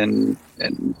and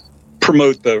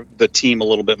promote the team a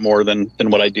little bit more than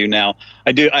what I do now.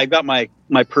 I've got my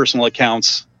personal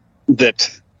accounts that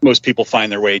most people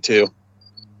find their way to,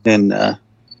 and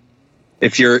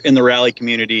if you're in the rally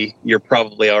community, you're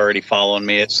probably already following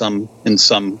me in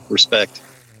some respect,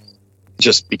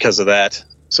 just because of that.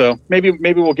 So maybe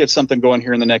we'll get something going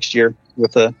here in the next year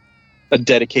with a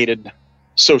dedicated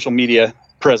social media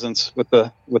presence with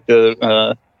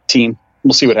the team.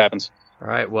 We'll see what happens. All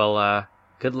right. Well,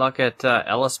 good luck at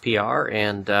LSPR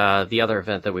and the other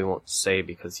event that we won't say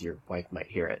because your wife might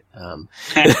hear it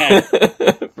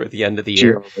for the end of the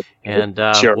year. Sure. And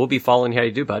Sure. We'll be following how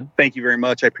you do, bud. Thank you very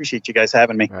much. I appreciate you guys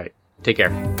having me. All right. Take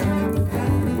care.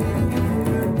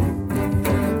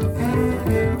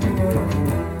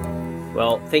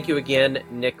 Well, thank you again,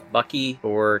 Nick Bukky,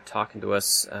 for talking to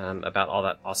us about all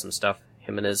that awesome stuff.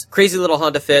 Him and his crazy little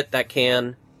Honda Fit, that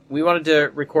can. We wanted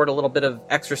to record a little bit of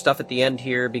extra stuff at the end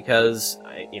here because,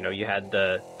 you had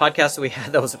the podcast that we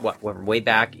had that was way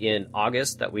back in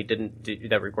August that we didn't do,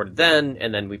 that we recorded then,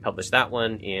 and then we published that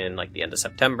one in like the end of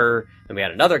September. Then we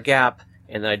had another gap,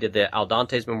 and then I did the Al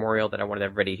Dante's Memorial that I wanted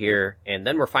everybody to hear, and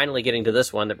then we're finally getting to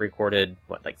this one that recorded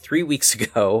 3 weeks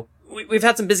ago. We've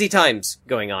had some busy times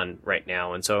going on right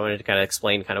now, and so I wanted to kind of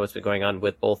explain kind of what's been going on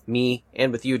with both me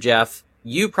and with you, Geoff.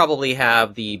 You probably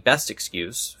have the best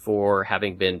excuse for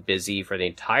having been busy for the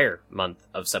entire month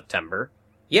of September.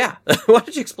 Yeah. Why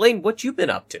don't you explain what you've been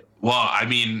up to? Well, I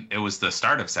mean, it was the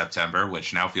start of September,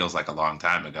 which now feels like a long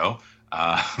time ago.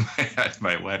 I had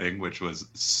my wedding, which was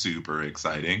super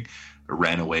exciting. I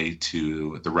ran away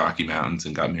to the Rocky Mountains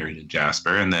and got married in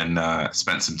Jasper, and then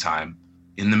spent some time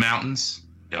in the mountains.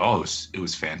 Oh, it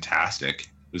was fantastic.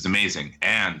 It was amazing.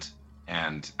 And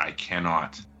I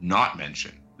cannot not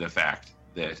mention the fact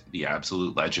that the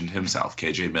absolute legend himself,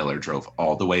 KJ Miller, drove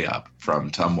all the way up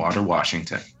from Tumwater,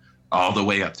 Washington, all the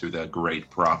way up through the great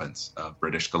province of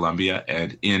British Columbia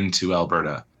and into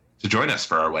Alberta to join us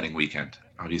for our wedding weekend.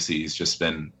 Obviously, he's just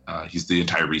been, he's the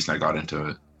entire reason I got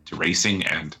into racing,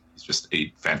 and he's just a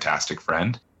fantastic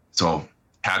friend. So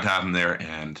had to have him there,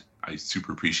 and I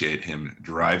super appreciate him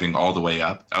driving all the way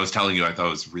up. I was telling you, I thought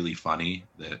it was really funny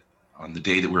that on the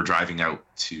day that we were driving out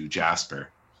to Jasper,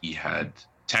 he had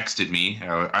texted me.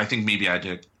 I think maybe I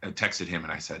texted him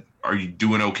and I said, "Are you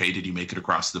doing okay? Did you make it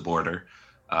across the border?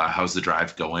 How's the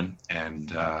drive going?"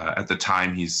 And at the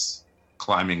time, he's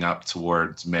climbing up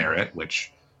towards Merritt,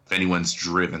 which if anyone's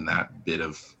driven that bit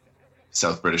of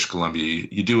South British Columbia,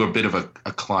 you do a bit of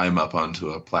a climb up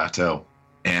onto a plateau.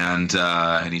 And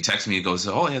he texted me, he goes,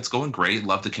 "Oh, yeah, it's going great.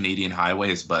 Love the Canadian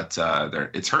highways, but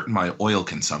it's hurting my oil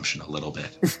consumption a little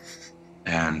bit."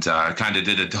 And I kind of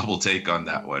did a double take on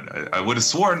that one. I would have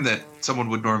sworn that someone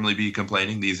would normally be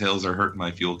complaining these hills are hurting my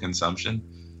fuel consumption.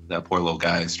 That poor little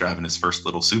guy is driving his first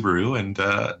little Subaru, and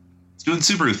it's doing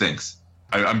Subaru things.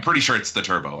 I'm pretty sure it's the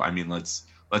turbo. I mean, let's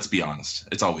be honest.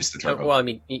 It's always the turbo. Well, I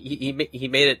mean, he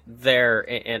made it there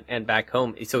and back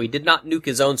home, so he did not nuke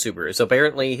his own Subaru. So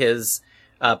apparently his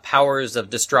powers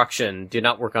of destruction do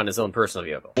not work on his own personal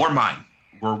vehicle. Or mine.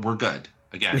 We're good.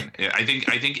 Again, I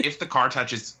think if the car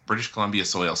touches British Columbia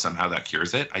soil, somehow that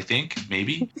cures it. I think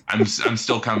maybe I'm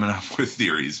still coming up with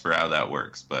theories for how that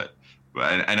works, but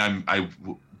I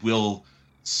will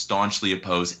staunchly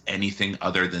oppose anything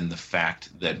other than the fact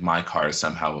that my car is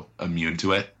somehow immune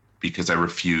to it, because I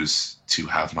refuse to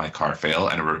have my car fail,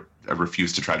 and I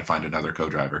refuse to try to find another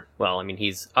co-driver. Well, I mean,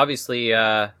 he's obviously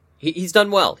he's done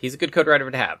well. He's a good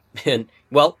co-driver to have. And,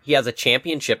 well, he has a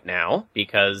championship now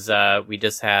because we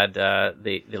just had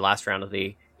the last round of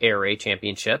the ARA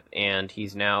championship, and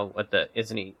he's now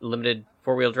isn't he limited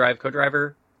four-wheel drive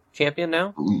co-driver champion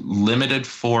now? Limited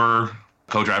for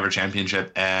co-driver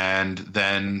championship, and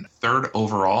then third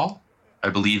overall. I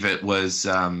believe it was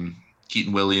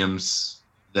Keaton Williams,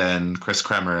 then Chris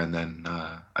Kremer, and then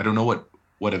I don't know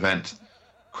what event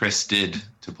Chris did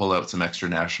to pull out some extra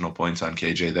national points on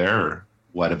KJ there, or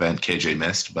what event KJ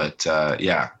missed, but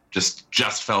yeah,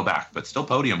 just fell back, but still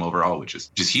podium overall, which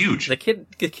is huge. The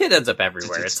kid ends up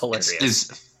everywhere. It's hilarious. It's his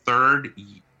third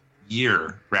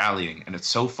year rallying, and it's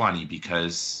so funny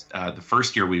because the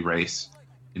first year we race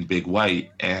in Big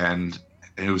White, and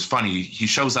it was funny. He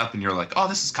shows up, and you're like, "Oh,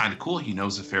 this is kind of cool. He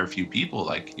knows a fair few people.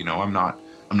 Like, I'm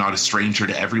not a stranger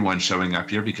to everyone showing up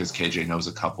here," because KJ knows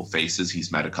a couple faces.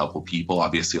 He's met a couple people,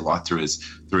 obviously a lot through his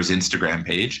Instagram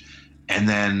page. And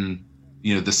then,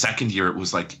 the second year it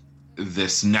was like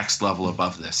this next level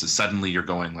above this is suddenly you're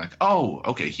going like, oh,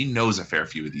 okay, he knows a fair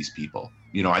few of these people.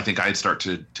 I think I'd start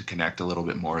to connect a little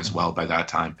bit more as well by that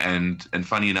time. And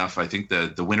funny enough, I think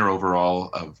the winner overall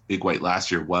of Big White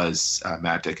last year was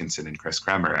Matt Dickinson and Chris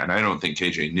Kremer. And I don't think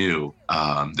KJ knew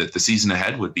that the season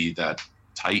ahead would be that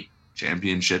tight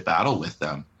championship battle with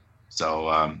them.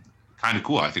 So kind of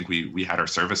cool. I think we had our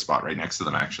service spot right next to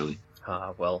them, actually.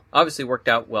 Well, obviously worked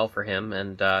out well for him,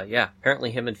 and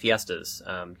apparently him and Fiestas.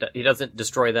 He doesn't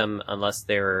destroy them unless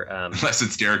they're unless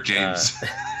it's Derek James.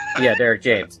 Yeah, Derek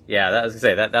James. Yeah, that was gonna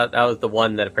say that was the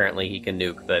one that apparently he can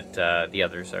nuke, but the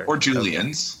others are or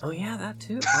Julian's. Okay. Oh yeah, that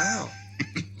too. Wow.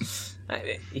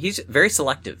 He's very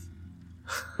selective.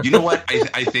 You know what?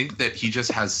 I think that he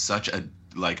just has such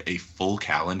a full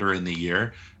calendar in the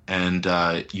year. And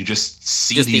you just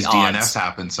see these DNFs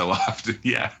happen so often.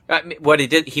 Yeah. What he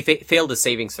did, he failed his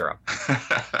saving syrup.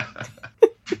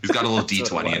 He's got a little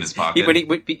D20 in his pocket.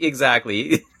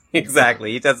 Exactly.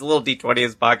 Exactly. He has a little D20 in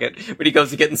his pocket. When he goes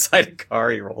to get inside a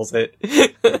car, he rolls it.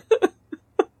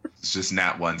 It's just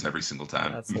nat ones every single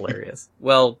time. That's hilarious.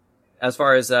 Well, as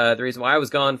far as the reason why I was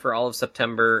gone for all of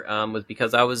September was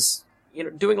because I was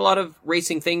doing a lot of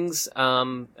racing things,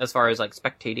 as far as like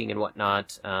spectating and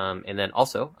whatnot. And then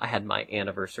also I had my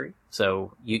anniversary.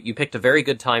 So you picked a very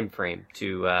good time frame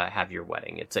to, have your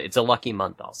wedding. It's a lucky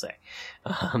month, I'll say.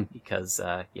 Because,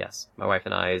 yes, my wife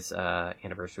and I's,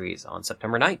 anniversary is on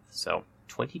September 9th. So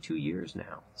 22 years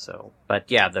now. So,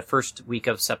 but yeah, the first week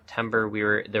of September,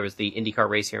 there was the IndyCar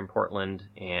race here in Portland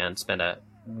and spent a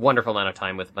wonderful amount of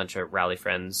time with a bunch of rally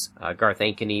friends. Garth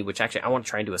Ankeny, which actually I want to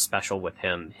try and do a special with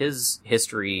him. His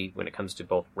history when it comes to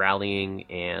both rallying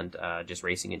and just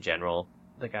racing in general.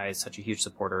 The guy is such a huge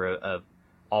supporter of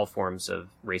all forms of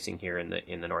racing here in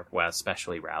the Northwest,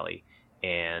 especially rally.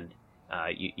 And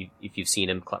if you've seen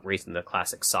him racing the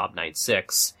classic Saab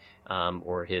 96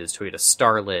 or his Toyota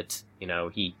Starlet,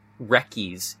 he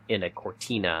recce's in a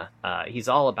Cortina. He's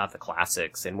all about the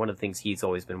classics, and one of the things he's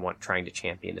always been trying to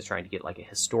champion is trying to get like a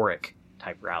historic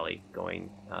type rally going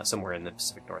somewhere in the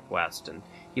Pacific Northwest. And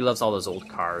he loves all those old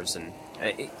cars, and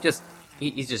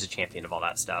he's just a champion of all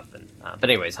that stuff. And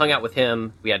but anyways, hung out with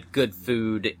him. We had good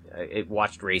food,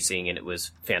 watched racing, and it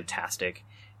was fantastic.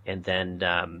 And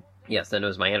then yes, then it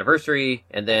was my anniversary,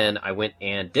 and then I went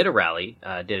and did a rally,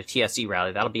 did a TSE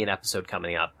rally. That'll be an episode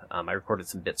coming up. I recorded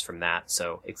some bits from that,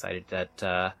 so excited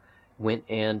that went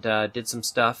and did some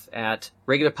stuff at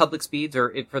regular public speeds,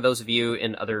 or for those of you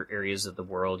in other areas of the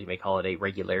world, you may call it a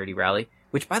regularity rally.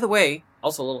 Which, by the way,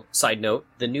 also a little side note,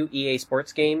 the new EA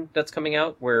Sports game that's coming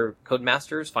out, where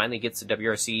Codemasters finally gets a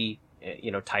WRC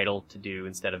title to do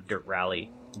instead of Dirt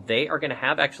Rally. They are going to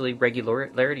have actually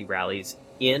regularity rallies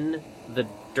in the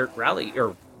Dirt Rally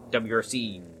or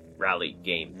WRC Rally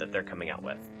game that they're coming out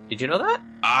with. Did you know that?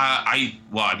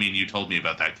 You told me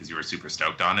about that because you were super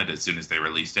stoked on it as soon as they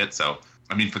released it. So,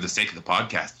 for the sake of the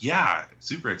podcast, yeah,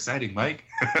 super exciting, Mike.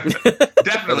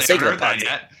 Definitely haven't heard that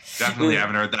yet. Definitely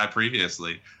haven't heard that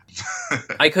previously.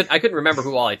 I couldn't remember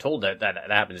who all I told that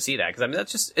happened to see that,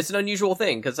 because it's an unusual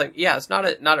thing, because it's not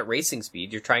at racing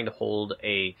speed. You're trying to hold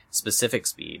a specific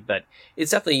speed, but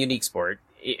it's definitely a unique sport.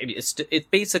 It's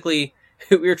basically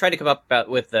we were trying to come up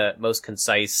with the most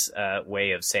concise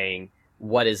way of saying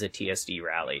what is a TSD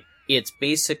rally. It's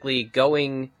basically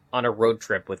going on a road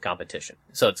trip with competition.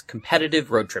 So it's competitive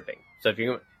road tripping.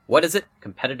 So what is it?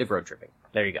 Competitive road tripping.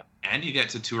 There you go. And you get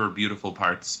to tour beautiful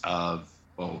parts of,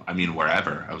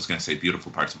 wherever. I was going to say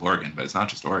beautiful parts of Oregon, but it's not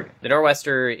just Oregon. The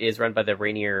Nor'Wester is run by the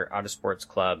Rainier Autosports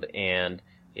Club, and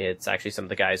it's actually some of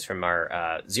the guys from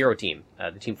our Zero team.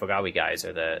 The Team Fogawi guys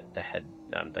are the head,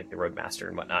 like the roadmaster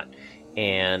and whatnot.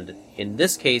 And in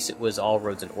this case, it was all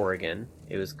roads in Oregon.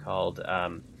 It was called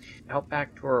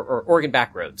Outback Tour, or Oregon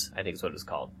Back Roads, I think is what it was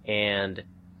called. And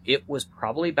it was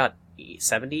probably about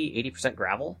 70-80%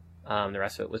 gravel. The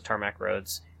rest of it was tarmac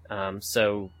roads.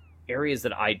 So areas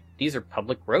these are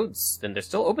public roads, and they're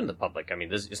still open to the public.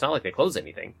 It's not like they close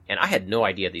anything. And I had no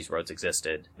idea these roads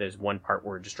existed. There's one part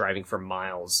where we're just driving for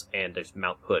miles, and there's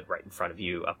Mount Hood right in front of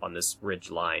you up on this ridge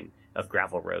line of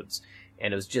gravel roads.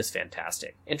 And it was just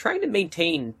fantastic. And trying to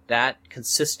maintain that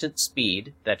consistent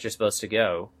speed that you're supposed to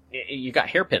go, you got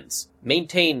hairpins.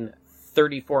 Maintain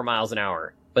 34 miles an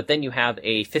hour. But then you have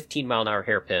a 15-mile-an-hour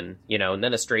hairpin, and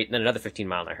then a straight, and then another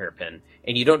 15-mile-an-hour hairpin.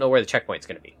 And you don't know where the checkpoint's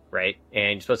going to be, right?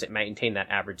 And you're supposed to maintain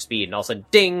that average speed. And all of a sudden,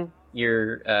 ding,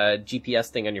 your GPS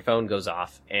thing on your phone goes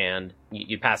off. And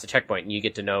you pass the checkpoint, and you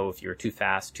get to know if you're too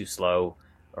fast, too slow,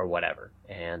 or whatever.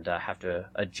 And have to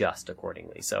adjust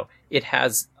accordingly. So it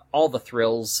has all the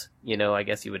thrills, I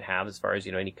guess you would have as far as,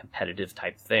 any competitive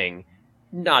type thing.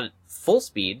 Not full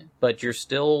speed, but you're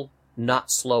still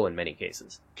not slow in many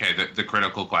cases. Okay, the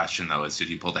critical question, though, is did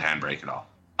you pull the handbrake at all?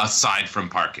 Aside from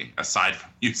parking, aside from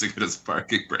using it as a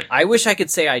parking brake. I wish I could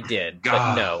say I did, but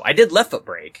God. no. I did left foot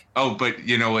brake. Oh, but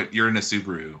you know what? You're in a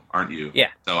Subaru, aren't you? Yeah.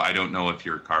 So I don't know if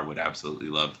your car would absolutely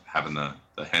love having the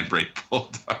handbrake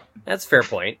pulled up. That's a fair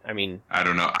point. I mean, I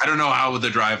don't know. I don't know how the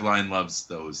driveline loves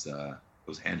those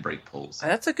handbrake pulls.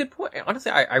 that's a good point.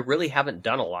 Honestly, I really haven't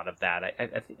done a lot of that.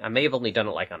 I think I may have only done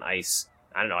it like on ice.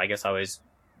 I don't know. I guess I always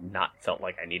not felt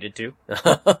like I needed to.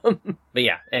 But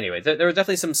yeah, anyway, there were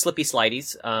definitely some slippy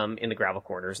slideys in the gravel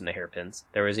corners and the hairpins.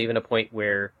 There was even a point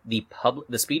where the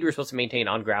speed we were supposed to maintain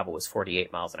on gravel was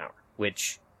 48 miles an hour,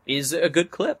 which is a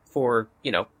good clip for,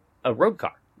 a road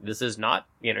car. This is not,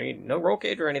 no roll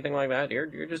cage or anything like that.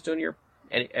 You're just doing your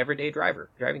everyday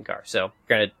driving car. So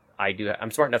granted, I'm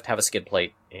smart enough to have a skid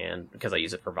plate, and because I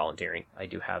use it for volunteering, I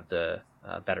do have the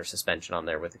better suspension on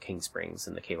there with the King Springs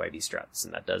and the KYB struts,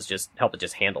 and that does just help it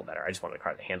just handle better. I just wanted the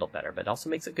car to handle better, but it also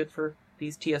makes it good for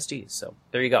these TSDs. So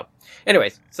there you go.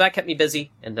 Anyways, so that kept me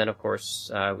busy, and then of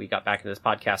course we got back into this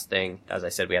podcast thing. As I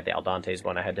said, we had the Aldantes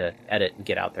one I had to edit and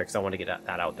get out there because I wanted to get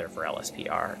that out there for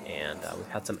LSPR, and we've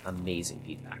had some amazing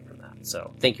feedback from that.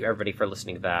 So thank you everybody for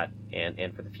listening to that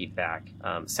and for the feedback.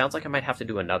 Sounds like I might have to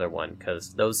do another one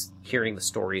because those hearing the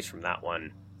stories from that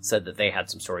one said that they had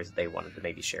some stories that they wanted to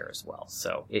maybe share as well.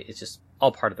 So it's just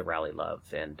all part of the rally love,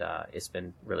 and it's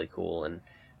been really cool. And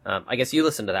I guess you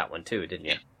listened to that one too, didn't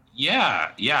you? Yeah.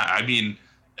 I mean,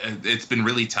 it's been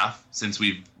really tough since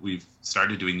we've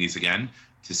started doing these again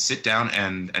to sit down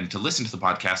and to listen to the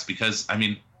podcast because, I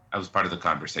mean, I was part of the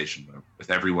conversation with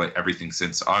everything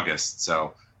since August.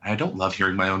 So I don't love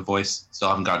hearing my own voice. Still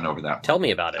haven't gotten over that. Tell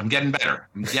me about it. I'm getting better.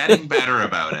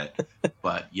 About it.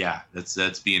 But yeah,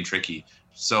 that's being tricky.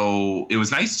 So it was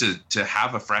nice to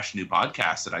have a fresh new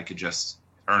podcast that I could just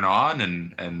turn on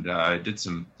and did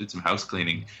some house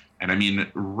cleaning. And I mean,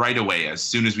 right away, as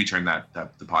soon as we turned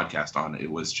the podcast on, it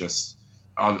was just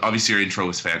obviously your intro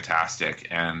was fantastic,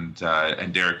 and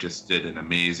Derek just did an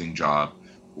amazing job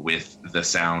with the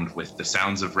sounds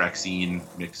of Rexine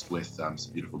mixed with some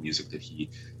beautiful music that he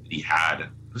had.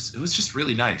 It was just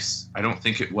really nice. I don't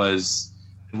think it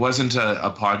wasn't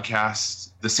a podcast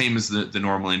the same as the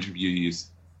normal interviews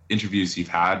you've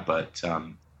had, but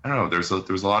I don't know. There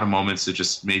was a lot of moments that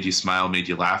just made you smile, made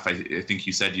you laugh. I think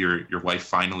you said your wife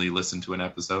finally listened to an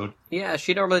episode. Yeah,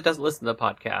 she normally doesn't listen to the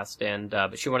podcast, and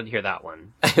but she wanted to hear that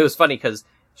one. It was funny because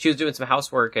she was doing some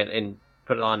housework and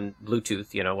put it on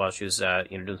Bluetooth, while she was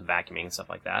doing some vacuuming and stuff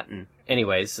like that. And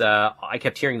anyways, I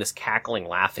kept hearing this cackling,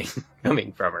 laughing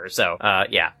coming from her. So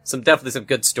definitely some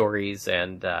good stories,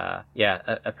 and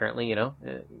apparently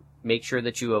make sure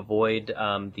that you avoid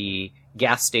the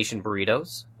gas station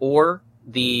burritos or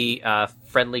the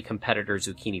friendly competitor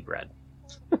zucchini bread.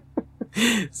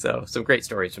 So some great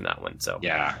stories from that one. So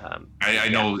yeah, I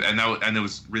know, and it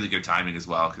was really good timing as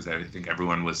well because I think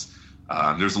everyone was.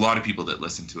 There's a lot of people that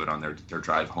listen to it on their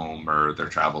drive home or their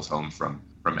travels home from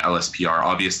LSPR.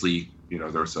 Obviously, there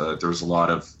was a lot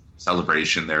of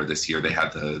celebration there this year. They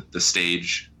had the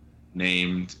stage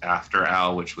named after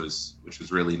Al, which was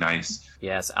really nice.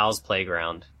 Yes, Al's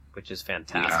Playground, which is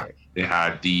fantastic. Yeah, they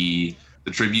had the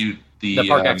tribute. The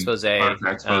park expose,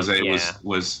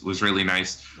 was really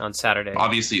nice on Saturday.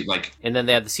 Obviously, and then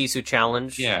they had the Sisu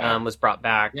Challenge. Was brought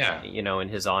back. Yeah. In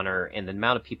his honor, and the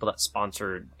amount of people that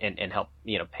sponsored and helped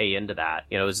pay into that.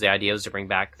 The idea was to bring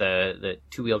back the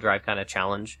 2-wheel drive kind of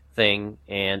challenge thing,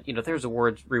 and there's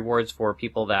rewards for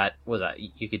people that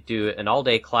you could do an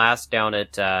all-day class down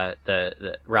at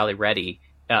the Rally Ready.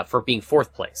 For being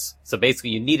 4th place. So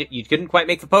basically you couldn't quite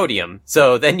make the podium.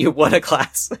 So then you won a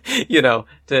class,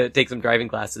 to take some driving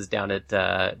classes down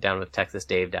with Texas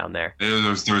Dave down there. There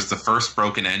was the first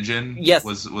broken engine. Yes.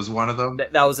 Was one of them.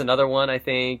 That was another one, I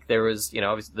think. There was,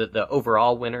 obviously the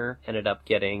overall winner ended up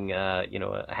getting,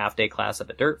 a half-day class up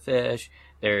at Dirtfish.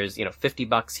 There's,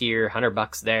 $50 here,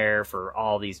 $100 there for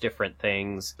all these different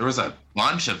things. There was a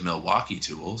bunch of Milwaukee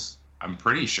tools. I'm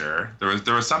pretty sure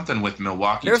there was something with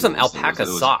Milwaukee. There were some alpaca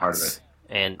socks,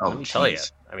 and let me tell you,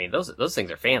 I mean those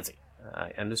things are fancy.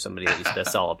 I knew somebody that used to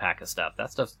sell alpaca stuff. That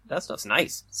stuff's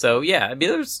nice. So yeah, I mean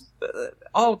there's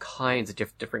all kinds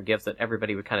of different gifts that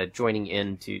everybody were kind of joining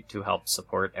in to help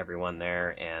support everyone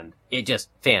there, and it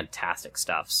just fantastic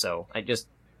stuff. So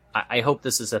I hope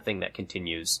this is a thing that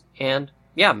continues, and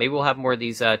yeah, maybe we'll have more of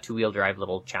these 2-wheel drive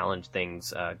little challenge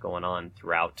things going on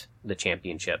throughout the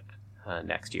championship.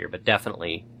 Next year, but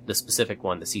definitely the specific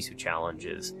one, the Sisu Challenge,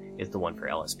 is the one for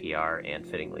LSPR, and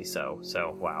fittingly so.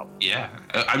 So wow. Yeah,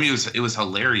 I mean it was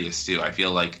hilarious too. I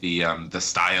feel like the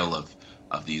style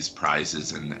these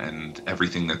prizes and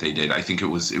everything that they did. I think it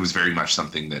was very much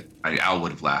something that Al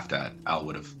would have laughed at. Al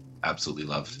would have absolutely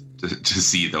loved to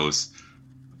see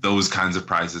those kinds of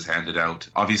prizes handed out.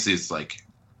 Obviously, it's like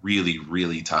really,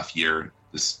 really tough year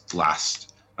this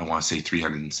last, I want to say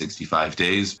 365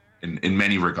 days. In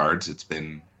many regards, it's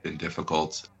been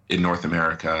difficult in North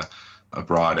America,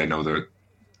 abroad. I know that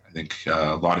I think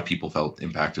a lot of people felt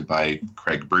impacted by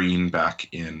Craig Breen back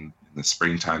in the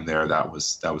springtime there. That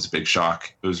was a big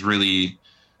shock. It was really,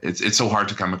 it's so hard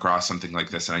to come across something like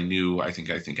this. And I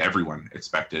think everyone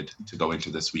expected to go into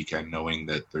this weekend knowing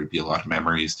that there'd be a lot of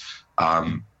memories.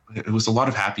 It was a lot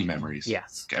of happy memories.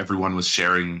 Yes. Everyone was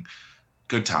sharing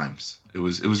good times. It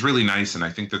was really nice. And I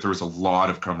think that there was a lot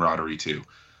of camaraderie too,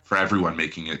 for everyone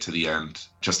making it to the end,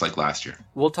 just like last year.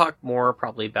 We'll talk more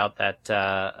probably about that,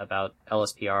 about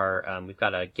LSPR. We've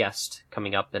got a guest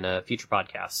coming up in a future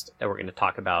podcast that we're going to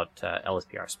talk about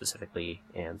LSPR specifically.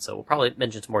 And so we'll probably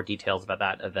mention some more details about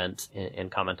that event and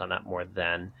comment on that more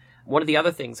then. One of the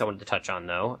other things I wanted to touch on,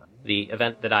 though, the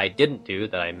event that I didn't do,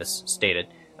 that I misstated,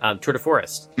 Tour de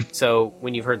Forest. So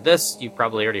when you've heard this, you've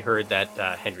probably already heard that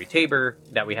Henry Tabor,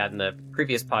 that we had in the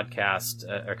previous podcast,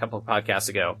 a couple of podcasts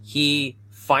ago, he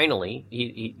finally,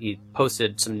 he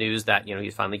posted some news that,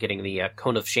 he's finally getting the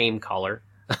cone of shame collar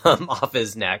off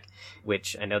his neck,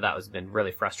 which I know that has been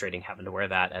really frustrating having to wear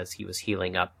that as he was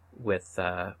healing up with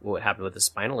what happened with his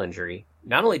spinal injury.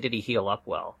 Not only did he heal up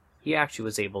well, he actually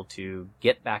was able to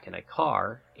get back in a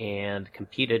car and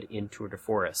competed in Tour de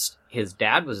Forest. His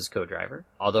dad was his co-driver,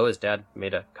 although his dad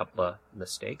made a couple of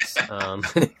mistakes when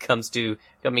it comes to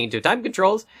coming into time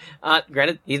controls.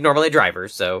 Granted, he's normally a driver,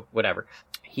 so whatever.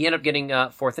 He ended up getting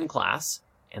fourth in class,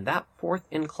 and that fourth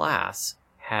in class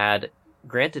had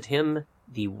granted him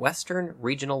the Western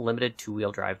Regional Limited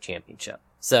Two-Wheel Drive Championship.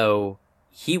 So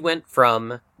he went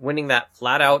from winning that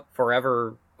flat-out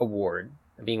forever award,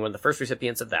 being one of the first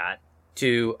recipients of that,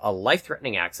 to a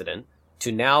life-threatening accident,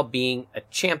 to now being a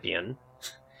champion,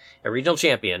 a regional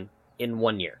champion, in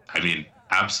 1 year. I mean,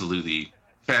 absolutely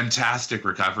fantastic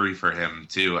recovery for him,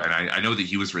 too. And I know that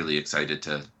he was really excited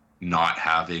to not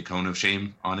have a cone of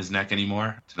shame on his neck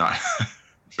anymore. To not, I'm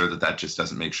sure that just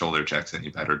doesn't make shoulder checks any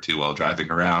better, too, while driving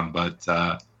around. But,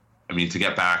 I mean, to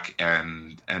get back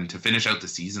and to finish out the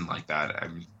season like that,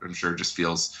 I'm sure just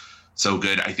feels so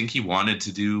good. I think he wanted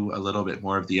to do a little bit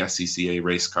more of the SCCA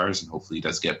race cars, and hopefully he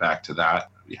does get back to that.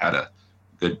 We had a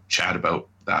good chat about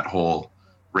that whole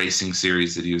racing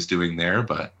series that he was doing there.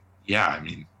 But yeah, I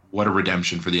mean, what a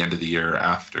redemption for the end of the year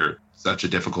after such a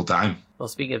difficult time. Well,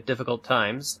 speaking of difficult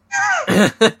times,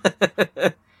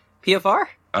 PFR?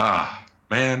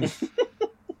 Man.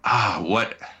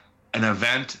 What an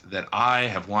event that I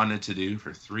have wanted to do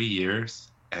for 3 years.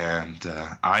 And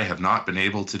I have not been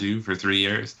able to do for 3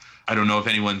 years. I don't know if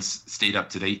anyone's stayed up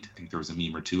to date. I think there was a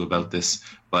meme or two about this,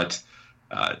 but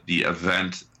the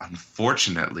event,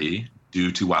 unfortunately,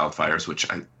 due to wildfires, which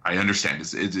I understand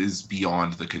is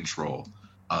beyond the control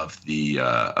of the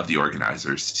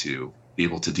organizers to be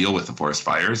able to deal with the forest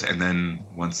fires. And then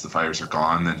once the fires are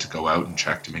gone, then to go out and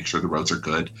check to make sure the roads are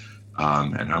good.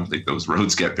 And I don't think those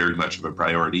roads get very much of a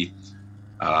priority.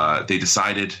 They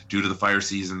decided, due to the fire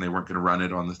season, they weren't going to run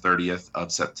it on the 30th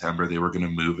of September. They were going to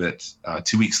move it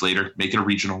 2 weeks later, make it a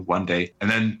regional one day. And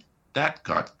then that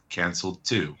got canceled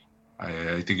too.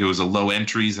 I think it was a low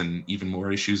entries and even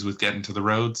more issues with getting to the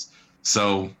roads.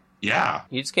 So, yeah.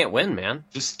 You just can't win, man.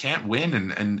 Just can't win.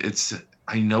 And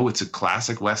I know it's a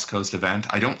classic West Coast event.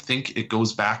 I don't think it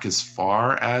goes back as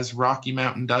far as Rocky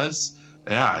Mountain does.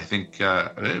 Yeah, I think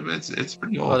it's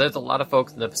pretty old. Well, there's a lot of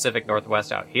folks in the Pacific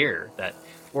Northwest out here, that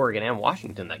Oregon and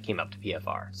Washington, that came up to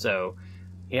PFR. So,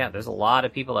 yeah, there's a lot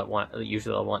of people that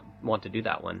usually want to do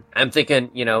that one. I'm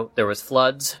thinking, there was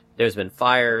floods, there's been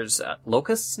fires,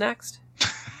 locusts next.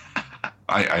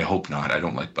 I hope not. I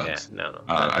don't like bugs. Yeah, no.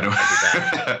 I don't.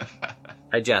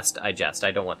 I jest.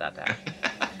 I don't want that to happen.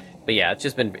 But yeah, it's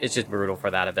just brutal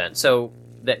for that event. So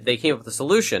they came up with a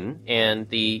solution, and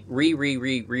the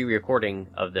re-recording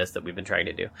of this that we've been trying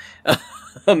to do.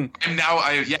 And now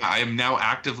I am now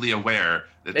actively aware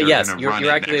that they're yes, going to run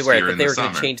you're it actively next aware year that in they the were going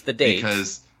to summer. change the date.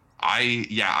 Because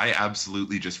I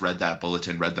absolutely just read that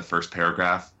bulletin, read the first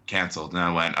paragraph, canceled, and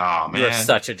I went, oh man, you're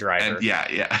such a driver. And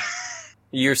yeah.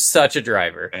 You're such a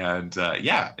driver. And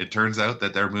it turns out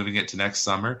that they're moving it to next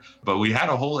summer. But we had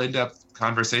a whole in-depth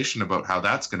conversation about how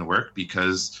that's going to work,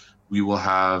 because we will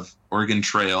have Oregon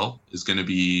Trail is going to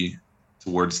be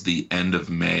towards the end of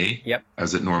May, yep,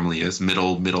 as it normally is,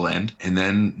 middle end. And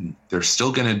then they're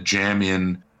still going to jam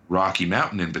in Rocky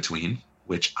Mountain in between,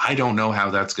 which I don't know how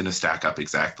that's going to stack up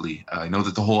exactly. I know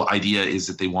that the whole idea is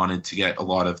that they wanted to get a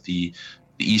lot of the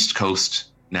East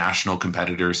Coast national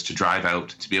competitors to drive out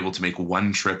to be able to make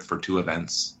one trip for 2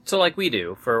 events. So like we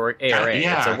do for ARA,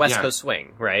 it's a West Coast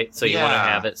swing, right? So you want to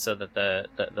have it so that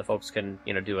the folks can,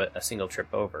 do a single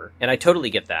trip over. And I totally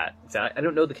get that. I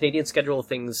don't know the Canadian schedule of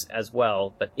things as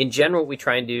well, but in general, what we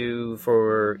try and do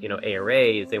for, ARA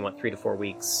is they want 3 to 4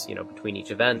 weeks, between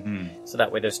each event. Mm-hmm. So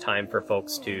that way there's time for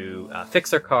folks to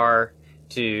fix their car,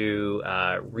 to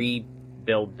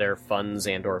rebuild their funds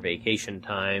and or vacation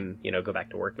time, go back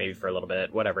to work maybe for a little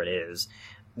bit, whatever it is.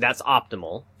 That's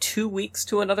optimal. 2 weeks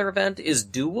to another event is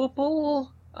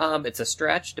doable. It's a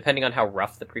stretch depending on how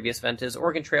rough the previous event is.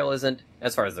 Oregon Trail isn't,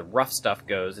 as far as the rough stuff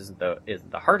goes, isn't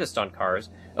the hardest on cars.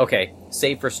 Okay,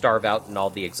 save for Starve Out and all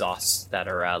the exhausts that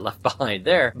are left behind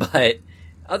there. But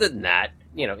other than that,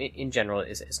 in general,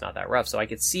 it's not that rough. So I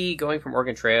could see going from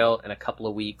Oregon Trail in a couple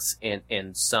of weeks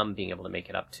and some being able to make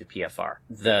it up to PFR.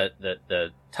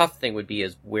 The tough thing would be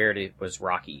is where was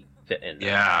Rocky fit in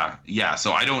there? Yeah.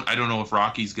 So I don't know if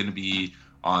Rocky's going to be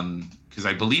on, because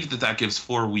I believe that gives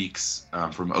 4 weeks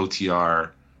from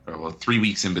OTR, or 3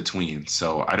 weeks in between.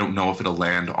 So I don't know if it'll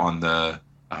land on the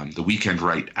weekend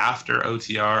right after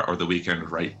OTR or the weekend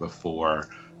right before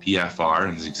PFR,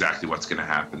 and is exactly what's going to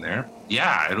happen there.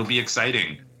 Yeah, it'll be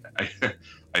exciting.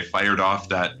 I fired off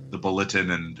the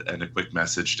bulletin and a quick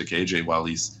message to KJ while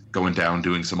he's going down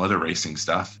doing some other racing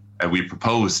stuff. And we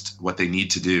proposed what they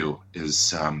need to do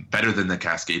is better than the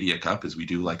Cascadia Cup is we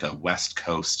do like a West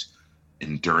Coast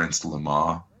Endurance Le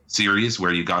Mans series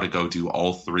where you got to go do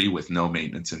all 3 with no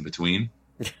maintenance in between.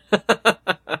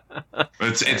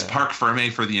 It's Parc Ferme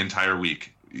for the entire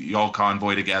week. You all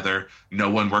convoy together. No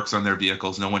one works on their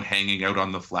vehicles. No one hanging out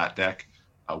on the flat deck,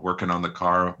 working on the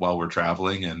car while we're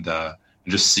traveling, and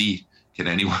just see, can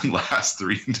anyone last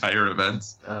 3 entire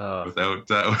events without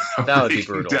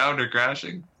breaking down or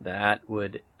crashing? That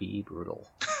would be brutal.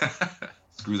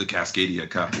 Screw the Cascadia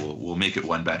Cup. We'll make it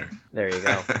one better. There you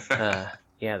go.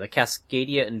 The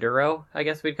Cascadia Enduro, I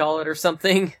guess we'd call it, or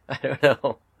something. I don't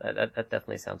know. That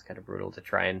definitely sounds kind of brutal to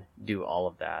try and do all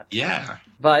of that. Yeah.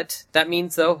 But that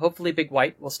means, though, hopefully Big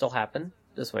White will still happen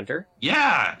this winter.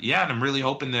 Yeah, and I'm really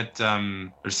hoping that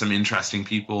there's some interesting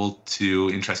people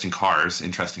interesting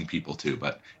people too,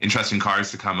 but interesting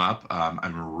cars to come up.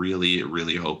 I'm really,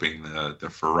 really hoping the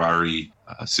Ferrari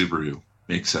Subaru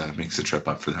makes a trip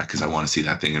up for that, because I want to see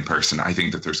that thing in person. I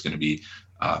think that there's going to be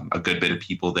a good bit of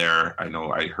people there. I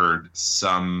know I heard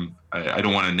some, I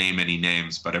don't want to name any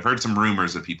names, but I've heard some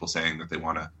rumors of people saying that they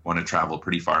want to travel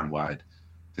pretty far and wide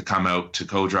to come out, to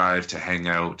co-drive, to hang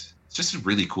out. It's just a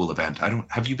really cool event.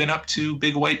 Have you been up to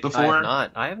Big White before?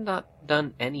 I have not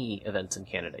done any events in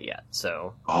Canada yet,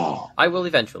 so I will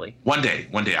eventually. One day.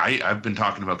 I've been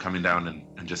talking about coming down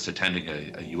and just attending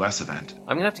a US event.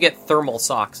 I'm gonna have to get thermal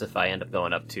socks if I end up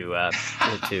going up to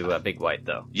Big White,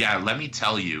 though. Yeah, let me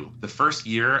tell you, the first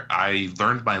year I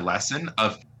learned my lesson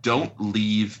of don't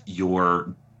leave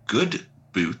your good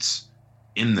boots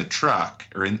in the truck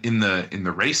or in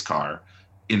the race car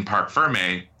in Parc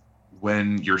Ferme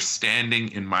when you're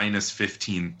standing in minus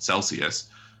 15 Celsius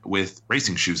with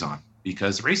racing shoes on,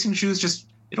 because racing shoes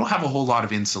they don't have a whole lot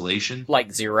of insulation.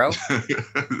 Like zero?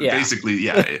 Yeah. Basically,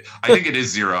 yeah. I think it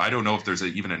is zero. I don't know if there's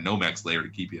even a Nomex layer to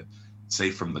keep you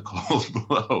safe from the cold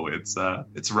below.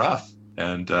 It's rough.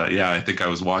 And I think I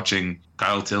was watching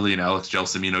Kyle Tilley and Alex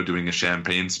Gelsomino doing a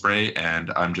champagne spray,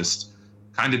 and I'm just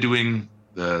kind of doing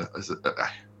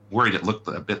worried it looked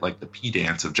a bit like the pee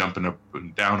dance of jumping up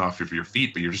and down off of your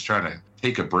feet, but you're just trying to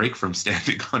take a break from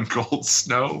standing on cold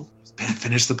snow.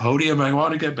 Finish the podium. I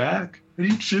want to get back. I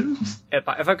need shoes. If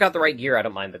I've got the right gear, I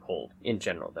don't mind the cold. In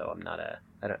general, though,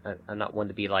 I'm not one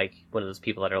to be like one of those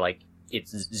people that are like,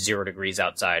 it's 0 degrees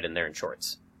outside and they're in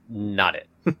shorts. Not it.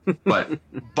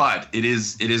 but it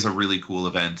is a really cool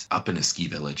event up in a ski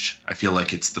village. I feel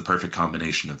like it's the perfect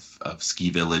combination of ski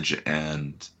village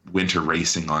and winter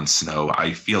racing on snow.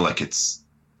 I feel like it's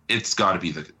got to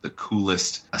be the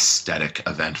coolest aesthetic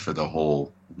event for the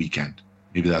whole weekend.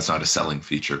 Maybe that's not a selling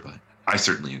feature, but I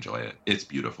certainly enjoy it. It's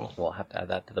beautiful. We'll have to add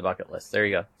that to the bucket list. There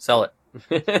you go. Sell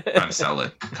it. Come sell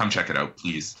it. Come check it out,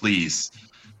 please.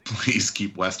 Please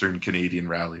keep Western Canadian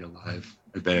Rally alive.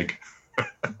 I beg.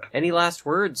 Any last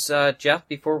words, Geoff,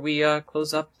 before we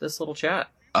close up this little chat?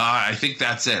 I think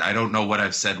that's it. I don't know what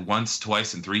I've said once,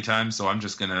 twice, and 3 times, so I'm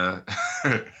just gonna.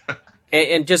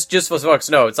 and just so folks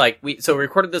know, it's like we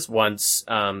recorded this once.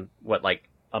 Like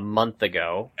a month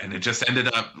ago, and it just ended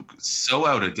up so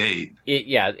out of date.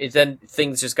 Then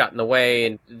things just got in the way,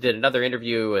 and did another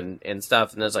interview and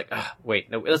stuff, and then it's like,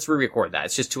 wait, no, let's re-record that.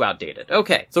 It's just too outdated.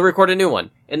 Okay, so record a new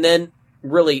one, and then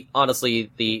really,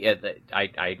 honestly,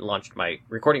 I launched my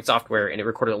recording software and it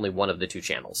recorded only one of the 2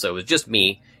 channels. So it was just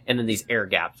me and then these air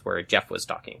gaps where Geoff was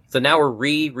talking. So now we're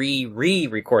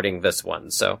re-recording this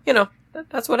one. So,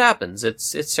 that's what happens.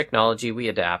 It's technology. We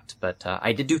adapt. But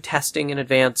I did do testing in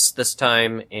advance this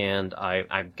time, and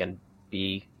I'm going to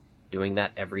be doing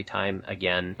that every time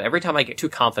again. Every time I get too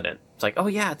confident, it's like, oh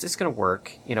yeah, it's going to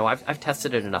work. I've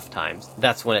tested it enough times.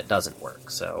 That's when it doesn't work.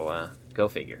 So go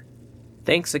figure.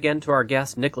 Thanks again to our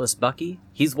guest, Nick Bukky.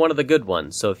 He's one of the good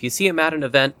ones, so if you see him at an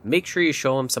event, make sure you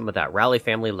show him some of that Rally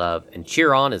family love and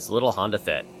cheer on his little Honda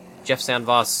Fit. Geoff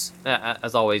Sandvoss,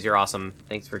 as always, you're awesome.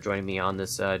 Thanks for joining me on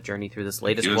this journey through this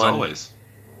latest one. As always.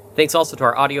 Thanks also to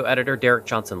our audio editor, Derek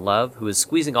Johnson-Love, who is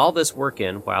squeezing all this work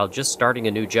in while just starting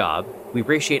a new job. We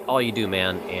appreciate all you do,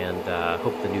 man, and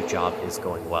hope the new job is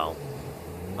going well.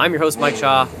 I'm your host, Mike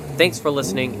Shaw. Thanks for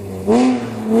listening,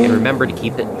 and remember to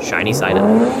keep it shiny side up.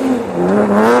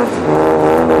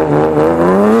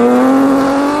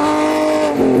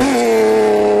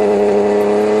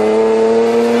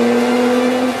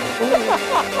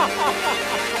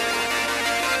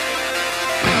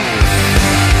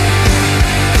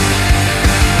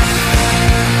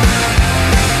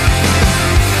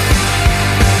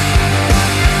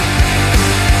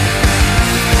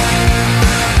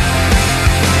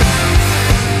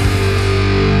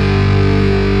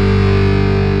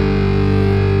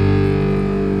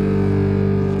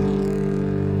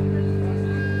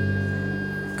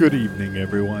 Good evening,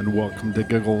 everyone. Welcome to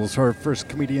Giggles. Our first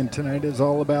comedian tonight is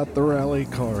all about the rally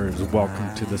cars.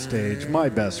 Welcome to the stage, my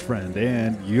best friend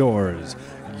and yours,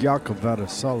 Yakovata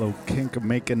Salo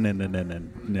Kinkamakin.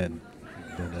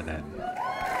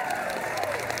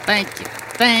 Thank you.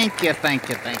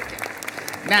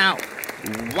 Now,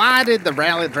 why did the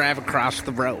rally drive across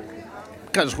the road?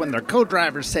 Because when their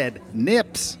co-driver said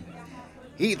nips,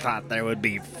 he thought there would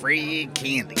be free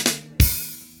candy.